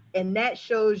energy, and that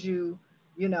shows you,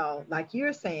 like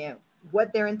you're saying,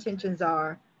 what their intentions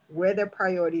are, where their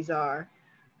priorities are,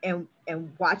 and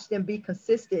watch them be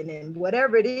consistent in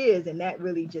whatever it is, and that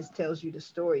really just tells you the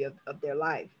story of their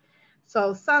life.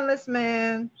 So, Sunless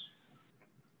Man,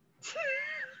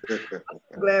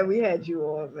 I'm glad we had you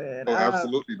on, man. Oh,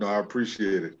 absolutely. No, I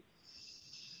appreciate it.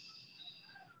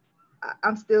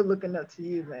 I'm still looking up to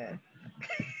you, man.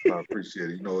 I appreciate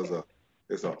it.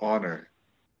 It's an honor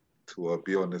to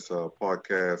be on this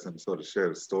podcast and sort of share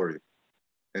the story,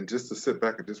 and just to sit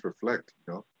back and just reflect.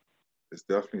 It's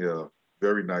definitely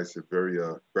very nice and very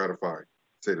gratifying,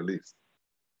 to say the least.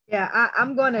 Yeah,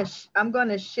 I'm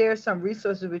gonna share some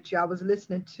resources with you. I was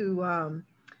listening to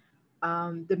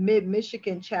the Mid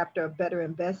Michigan chapter of Better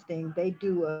Investing. They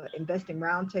do a investing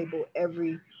roundtable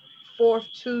every fourth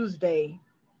Tuesday,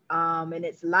 and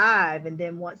it's live. And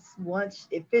then once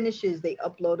it finishes, they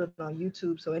upload it on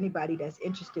YouTube. So anybody that's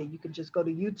interested, you can just go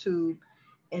to YouTube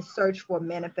and search for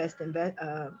Manifest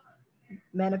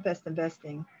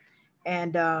Investing.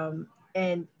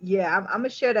 And yeah, I'm gonna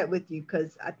share that with you,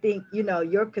 because I think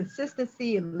your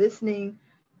consistency in listening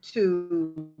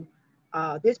to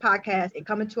this podcast and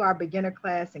coming to our beginner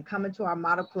class and coming to our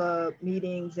model club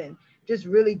meetings and just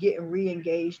really getting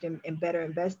re-engaged in better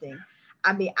investing.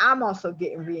 I mean, I'm also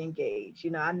getting re-engaged.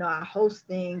 I know I host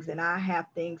things and I have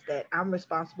things that I'm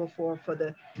responsible for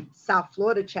the South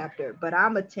Florida chapter, but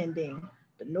I'm attending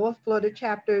the North Florida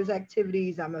chapter's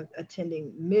activities. I'm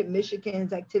attending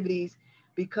Mid-Michigan's activities,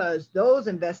 because those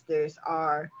investors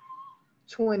are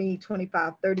 20,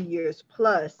 25, 30 years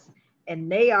plus,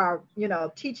 and they are,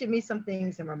 teaching me some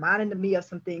things and reminding me of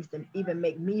some things that even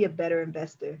make me a better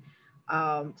investor,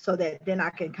 so that then I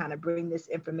can kind of bring this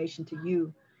information to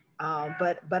you.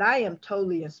 But I am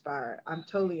totally inspired. I'm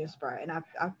totally inspired. And I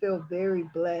feel very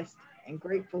blessed and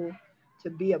grateful to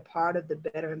be a part of the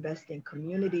Better Investing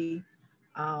community,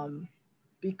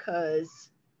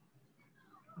 because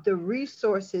the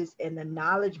resources and the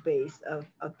knowledge base of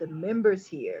the members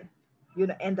here,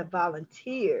 and the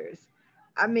volunteers.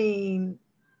 I mean,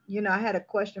 I had a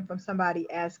question from somebody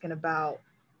asking about,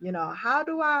 how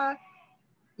do I,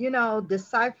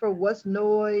 decipher what's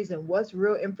noise and what's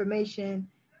real information?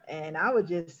 And I would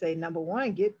just say, number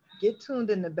one, get tuned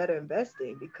into Better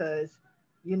Investing, because,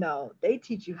 they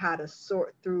teach you how to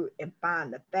sort through and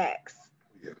find the facts.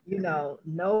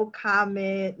 No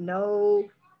comment, no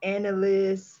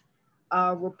analyst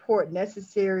report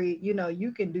necessary.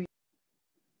 You can do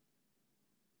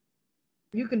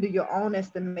your own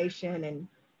estimation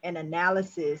and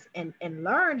analysis, and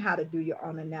learn how to do your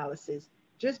own analysis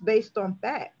just based on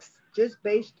facts, just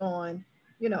based on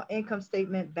income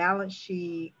statement, balance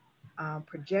sheet,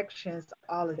 projections,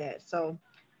 all of that. So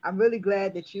I'm really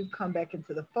glad that you've come back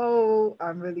into the fold.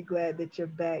 I'm really glad that you're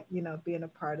back, being a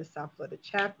part of South Florida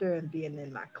chapter and being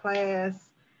in my class.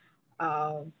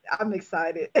 I'm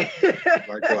excited.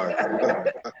 Likewise.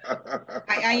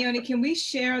 Ione, can we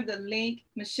share the link,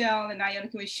 Michelle and Ione,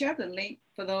 can we share the link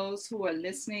for those who are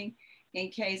listening, in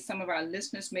case some of our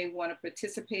listeners may want to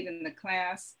participate in the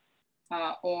class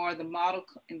or the Model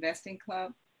Investing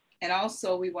Club? And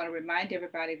also, we want to remind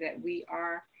everybody that we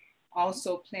are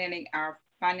also planning our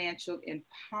financial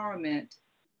empowerment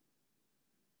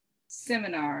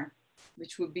seminar,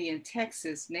 which will be in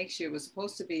Texas next year. It was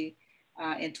supposed to be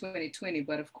in 2020,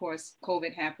 but of course,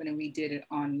 COVID happened and we did it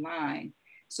online.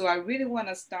 So I really want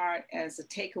to start, as a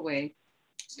takeaway,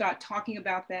 start talking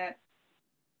about that,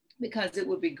 because it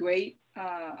would be great,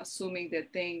 assuming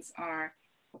that things are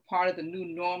a part of the new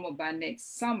normal by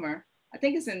next summer. I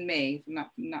think it's in May, if I'm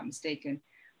not mistaken,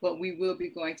 but we will be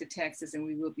going to Texas and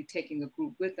we will be taking a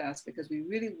group with us, because we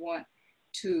really want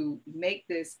to make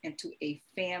this into a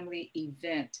family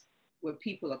event where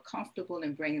people are comfortable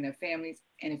in bringing their families.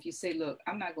 And if you say, look,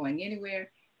 I'm not going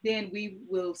anywhere, then we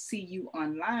will see you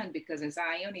online, because as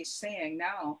Ione is saying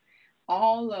now,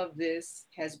 all of this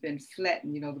has been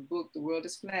flattened. The book, The World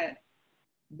is Flat.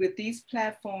 With these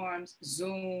platforms,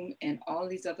 Zoom and all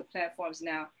these other platforms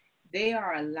now, they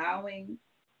are allowing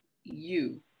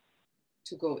you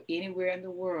to go anywhere in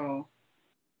the world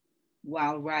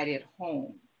while right at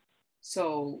home.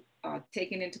 So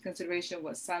taking into consideration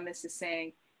what Sunless is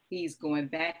saying, he's going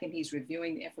back and he's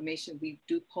reviewing the information. We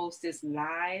do post this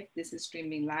live. This is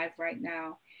streaming live right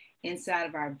now inside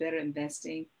of our Better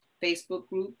Investing Facebook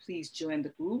group. Please join the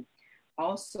group.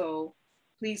 Also,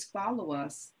 please follow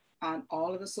us on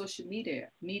all of the social media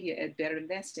at Better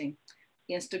Investing.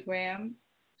 Instagram,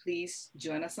 please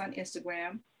join us on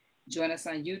Instagram. Join us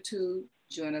on YouTube.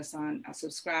 Join us on,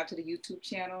 subscribe to the YouTube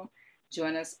channel.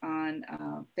 Join us on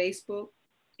Facebook.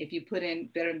 If you put in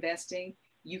Better Investing,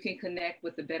 you can connect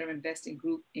with the Better Investing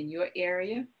group in your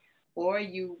area, or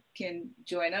you can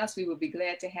join us. We would be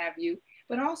glad to have you,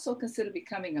 but also consider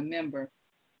becoming a member.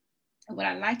 And what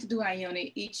I'd like to do,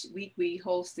 Ione, each week we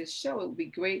host this show. It would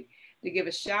be great to give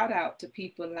a shout out to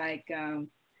people like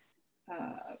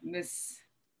Miss,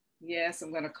 yes,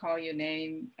 I'm going to call your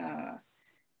name.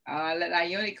 I'll let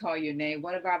Ione call your name.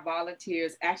 One of our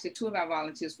volunteers, actually 2 of our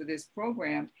volunteers for this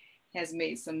program, has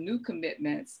made some new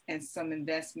commitments and some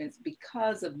investments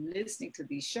because of listening to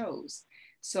these shows.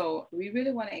 So we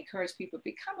really want to encourage people to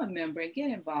become a member and get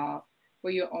involved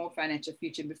for your own financial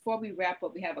future. Before we wrap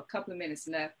up, we have a couple of minutes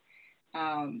left.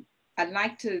 I'd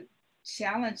like to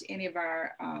challenge any of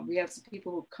our, we have some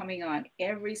people who are coming on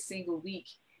every single week,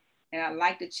 and I'd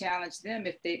like to challenge them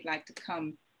if they'd like to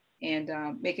come and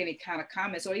make any kind of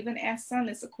comments or even ask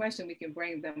Sunless a question. We can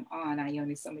bring them on.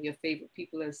 Ione, some of your favorite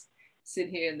people is sit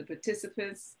here in the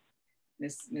participants,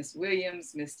 Miss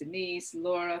Williams, Miss Denise,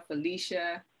 Laura,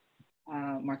 Felicia,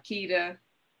 Marquita.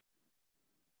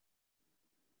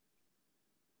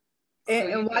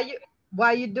 And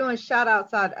while you're doing shout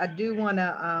outs, I do want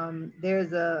to,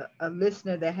 there's a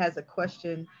listener that has a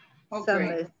question,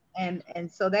 Sunless.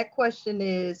 And so that question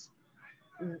is,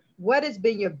 what has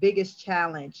been your biggest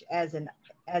challenge as an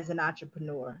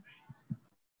entrepreneur?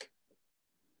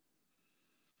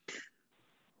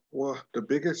 Well, the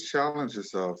biggest challenge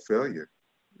is failure.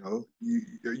 You know,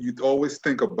 you always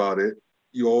think about it,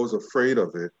 you're always afraid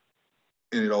of it,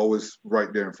 and it always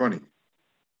right there in front of you.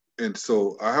 And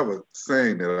so I have a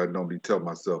saying that I normally tell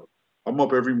myself. I'm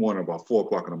up every morning about 4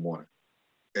 o'clock in the morning.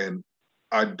 And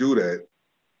I do that.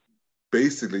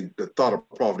 Basically, the thought of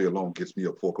poverty alone gets me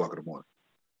up 4 o'clock in the morning.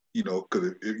 You know,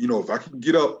 because, if I can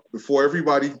get up before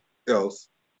everybody else,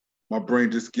 my brain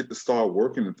just get to start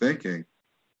working and thinking,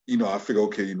 I figure,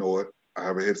 okay, you know what? I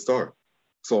have a head start.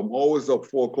 So I'm always up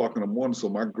 4 o'clock in the morning. So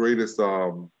my greatest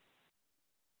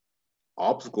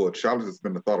obstacle or challenge has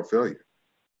been the thought of failure.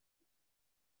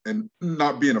 And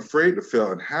not being afraid to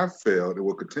fail and have failed, it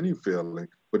will continue failing,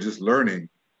 but just learning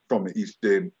from it each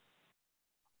day.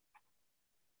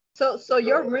 So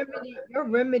your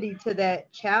remedy to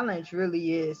that challenge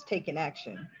really is taking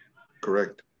action.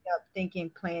 Correct. Thinking,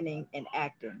 planning, and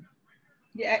acting.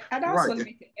 Yeah, I'd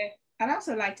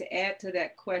also like to add to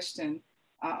that question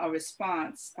a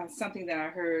response, something that I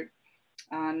heard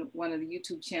on one of the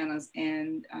YouTube channels,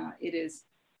 and it is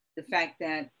the fact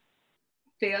that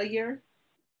failure,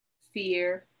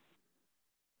 fear,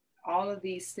 all of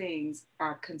these things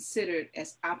are considered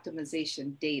as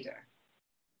optimization data.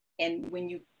 And when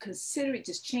you consider it,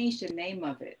 just change the name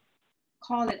of it,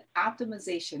 call it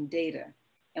optimization data.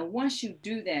 And once you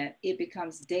do that, it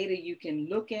becomes data you can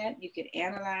look at, you can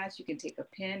analyze, you can take a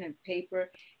pen and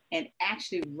paper and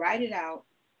actually write it out,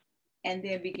 and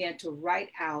then begin to write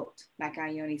out, like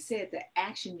Ione said, the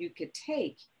action you could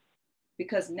take,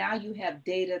 because now you have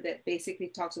data that basically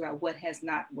talks about what has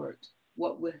not worked,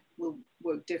 what will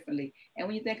work differently. And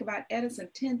when you think about Edison,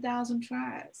 10,000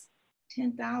 tries,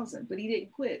 10,000, but he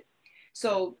didn't quit.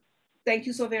 So thank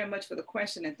you so very much for the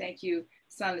question. And thank you,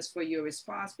 Sunless, for your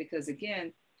response, because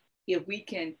again, if we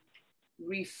can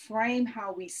reframe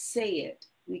how we say it,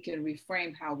 we can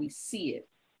reframe how we see it.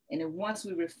 And then once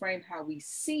we reframe how we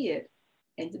see it,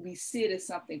 and we see it as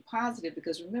something positive,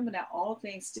 because remember that all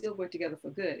things still work together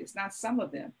for good. It's not some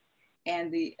of them.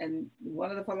 And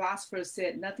one of the philosophers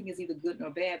said, nothing is either good nor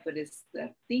bad, but it's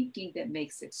the thinking that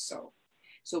makes it so.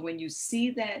 So when you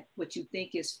see that what you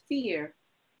think is fear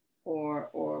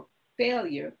or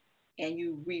failure, and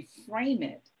you reframe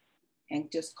it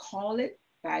and just call it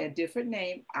by a different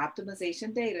name,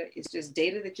 optimization data, it's just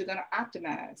data that you're going to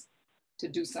optimize to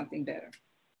do something better.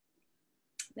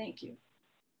 Thank you.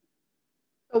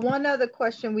 So one other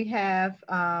question we have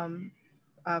from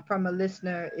a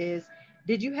listener is,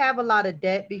 did you have a lot of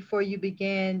debt before you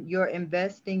began your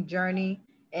investing journey,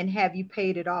 and have you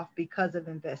paid it off because of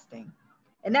investing?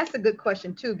 And that's a good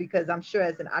question too, because I'm sure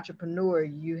as an entrepreneur,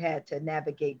 you had to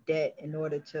navigate debt in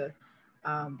order to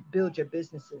build your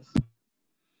businesses.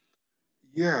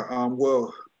 Yeah,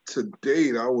 well, to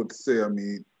date, I would say,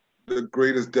 the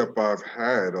greatest debt I've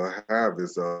had or have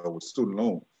is with student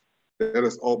loans. That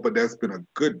is all, but that's been a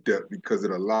good debt because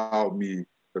it allowed me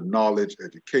the knowledge,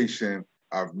 education.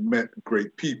 I've met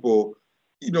great people,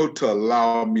 to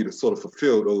allow me to sort of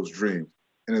fulfill those dreams.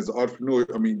 And as an entrepreneur,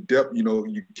 debt,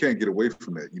 you can't get away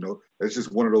from that. That's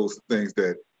just one of those things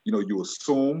that, you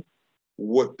assume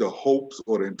what the hopes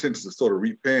or the intentions of sort of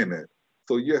repaying that.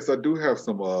 So yes, I do have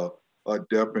some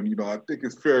debt, and I think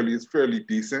it's fairly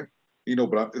decent,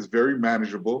 but it's very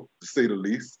manageable to say the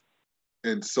least.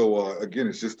 And so again,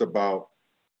 it's just about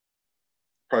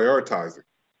prioritizing.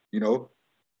 You know,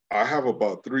 I have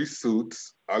about 3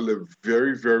 suits. I live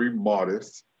very, very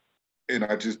modest, and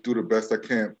I just do the best I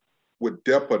can. With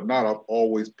debt or not, I've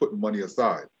always put money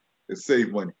aside and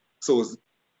save money. So it's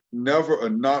never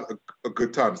not a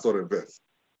good time to sort of invest.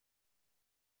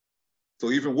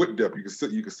 So even with debt,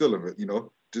 you can still invest. You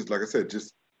know, just like I said,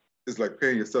 just it's like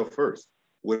paying yourself first.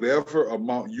 Whatever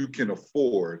amount you can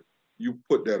afford, you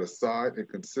put that aside and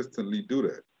consistently do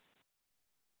that.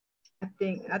 I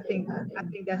think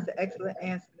that's an excellent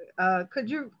answer. Could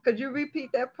you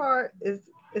repeat that part? It's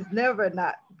never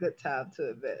not a good time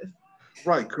to invest.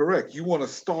 Right, correct. You want to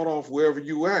start off wherever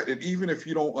you at, and even if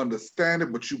you don't understand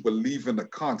it, but you believe in the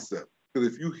concept.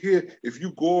 Because if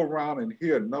you go around and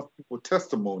hear enough people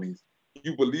testimonies,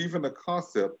 you believe in the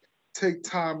concept. Take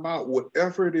time out,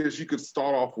 whatever it is. You could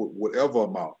start off with whatever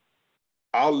amount.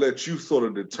 I'll let you sort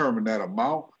of determine that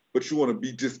amount, but you want to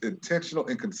be just intentional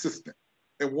and consistent.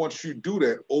 And once you do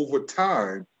that over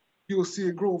time, you'll see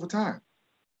it grow over time.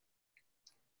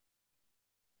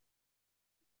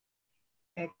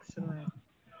 Excellent.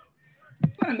 I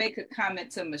want to make a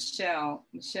comment to Michelle.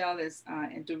 Michelle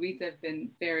and Doretha have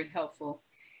been very helpful.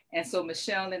 And so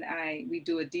Michelle and I, we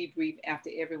do a debrief after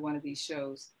every one of these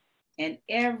shows. And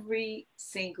every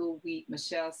single week,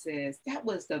 Michelle says, that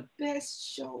was the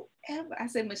best show ever. I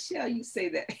said, Michelle, you say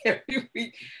that every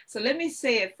week. So let me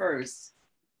say it first.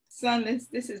 Sunless,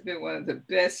 this has been one of the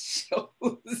best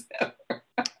shows ever.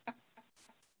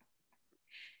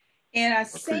 And I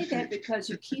say that because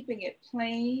you're keeping it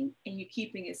plain and you're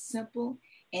keeping it simple,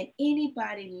 and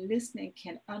anybody listening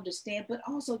can understand, but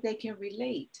also they can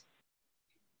relate.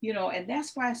 You know, and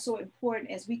that's why it's so important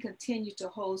as we continue to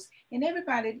host. And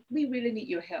everybody, we really need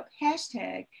your help.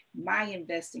 Hashtag My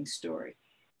Investing Story.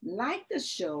 Like the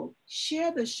show,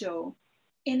 share the show,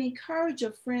 and encourage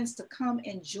your friends to come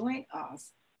and join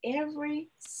us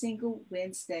every single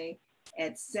Wednesday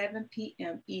at 7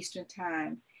 p.m. Eastern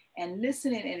Time. And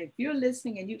listening, and if you're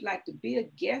listening and you'd like to be a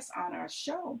guest on our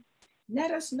show, let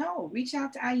us know. Reach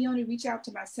out to Ione, reach out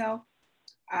to myself.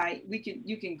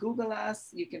 You can Google us.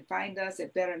 You can find us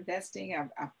at Better Investing in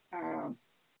our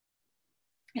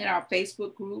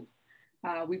Facebook group.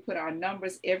 We put our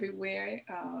numbers everywhere.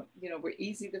 You know, we're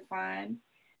easy to find,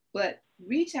 but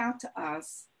reach out to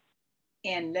us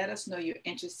and let us know you're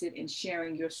interested in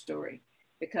sharing your story,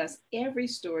 because every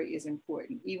story is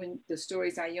important. Even the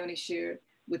stories Ione shared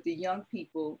with the young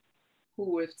people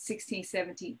who were 16,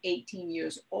 17, 18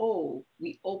 years old,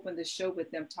 we opened the show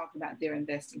with them talking about their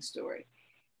investing story.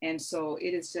 And so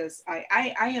it is just,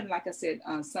 I am, like I said,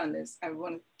 Sunless, I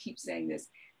want to keep saying this,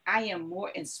 I am more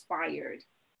inspired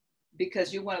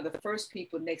because you're one of the first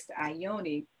people next to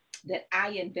Ione that I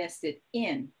invested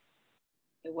in.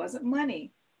 It wasn't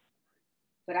money,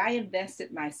 but I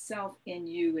invested myself in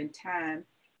you in time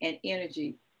and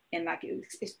energy, and like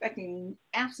expecting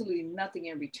absolutely nothing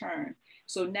in return.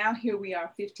 So now here we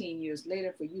are 15 years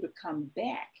later for you to come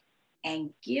back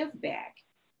and give back.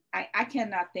 I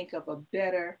cannot think of a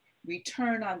better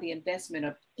return on the investment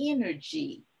of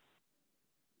energy.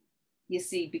 You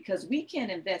see, because we can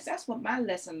invest, that's what my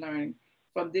lesson learned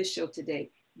from this show today.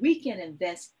 We can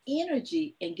invest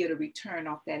energy and get a return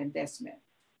off that investment.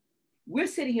 We're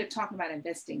sitting here talking about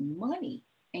investing money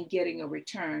and getting a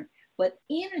return, but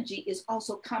energy is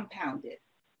also compounded.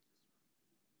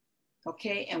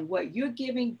 Okay, and what you're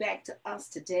giving back to us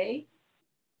today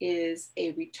is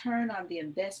a return on the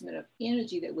investment of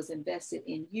energy that was invested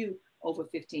in you over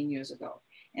 15 years ago.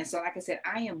 And so, like I said,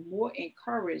 I am more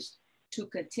encouraged to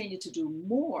continue to do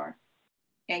more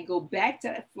and go back to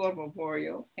that Florida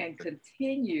Memorial and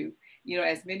continue. You know,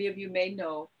 as many of you may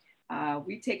know,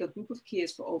 we take a group of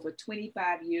kids for over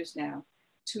 25 years now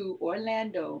to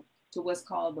Orlando to what's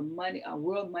called the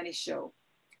World Money Show.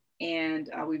 And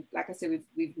like I said,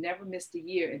 we've never missed a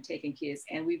year in taking kids.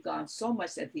 And we've gone so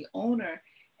much that the owner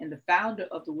and the founder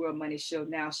of the World Money Show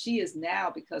she is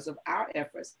now, because of our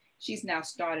efforts, she's now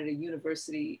started a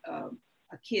university,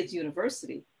 a kids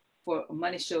university, for a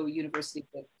Money Show University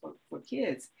for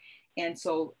kids. And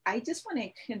so I just want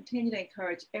to continue to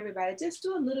encourage everybody, just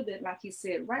do a little bit, like you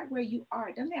said, right where you are.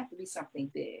 It doesn't have to be something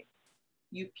big.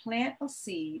 You plant a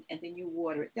seed and then you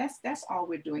water it. That's all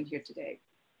we're doing here today.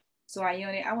 So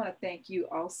Ione, I want to thank you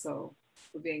also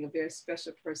for being a very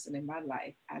special person in my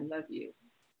life. I love you.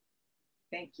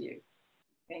 Thank you.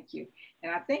 Thank you.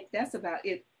 And I think that's about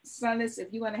it. Sunless,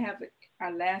 if you want to have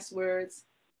our last words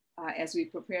as we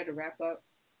prepare to wrap up.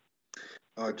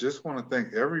 I just want to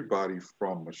thank everybody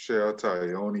from Michelle to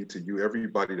Ione to you,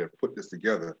 everybody that put this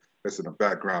together, that's in the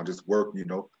background, just work, you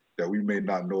know, that we may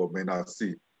not know or may not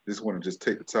see. Just want to just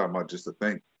take the time out just to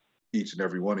thank each and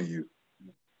every one of you.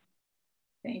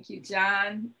 Thank you,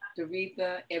 John,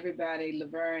 Doretha, everybody,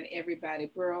 Laverne,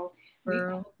 everybody, Burl. We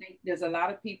all think there's a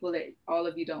lot of people that all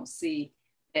of you don't see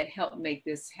that help make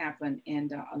this happen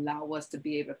and allow us to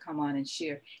be able to come on and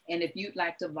share. And if you'd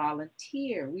like to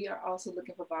volunteer, we are also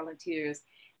looking for volunteers,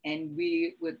 and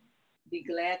we would be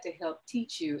glad to help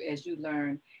teach you as you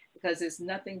learn, because there's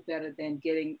nothing better than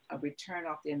getting a return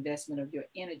off the investment of your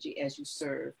energy as you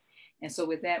serve. And so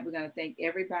with that, we're going to thank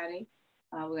everybody.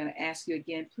 We're going to ask you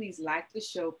again, please like the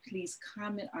show, please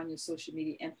comment on your social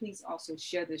media, and please also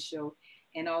share the show.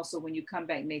 And also when you come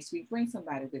back next week, bring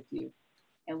somebody with you.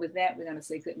 And with that, we're going to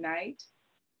say good night,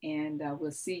 and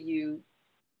we'll see you,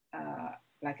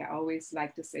 like I always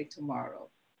like to say, tomorrow.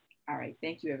 All right.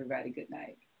 Thank you, everybody. Good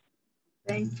night.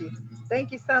 Thank you.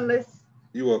 Thank you, Sunless.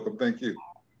 You're welcome. Thank you.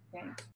 Thanks.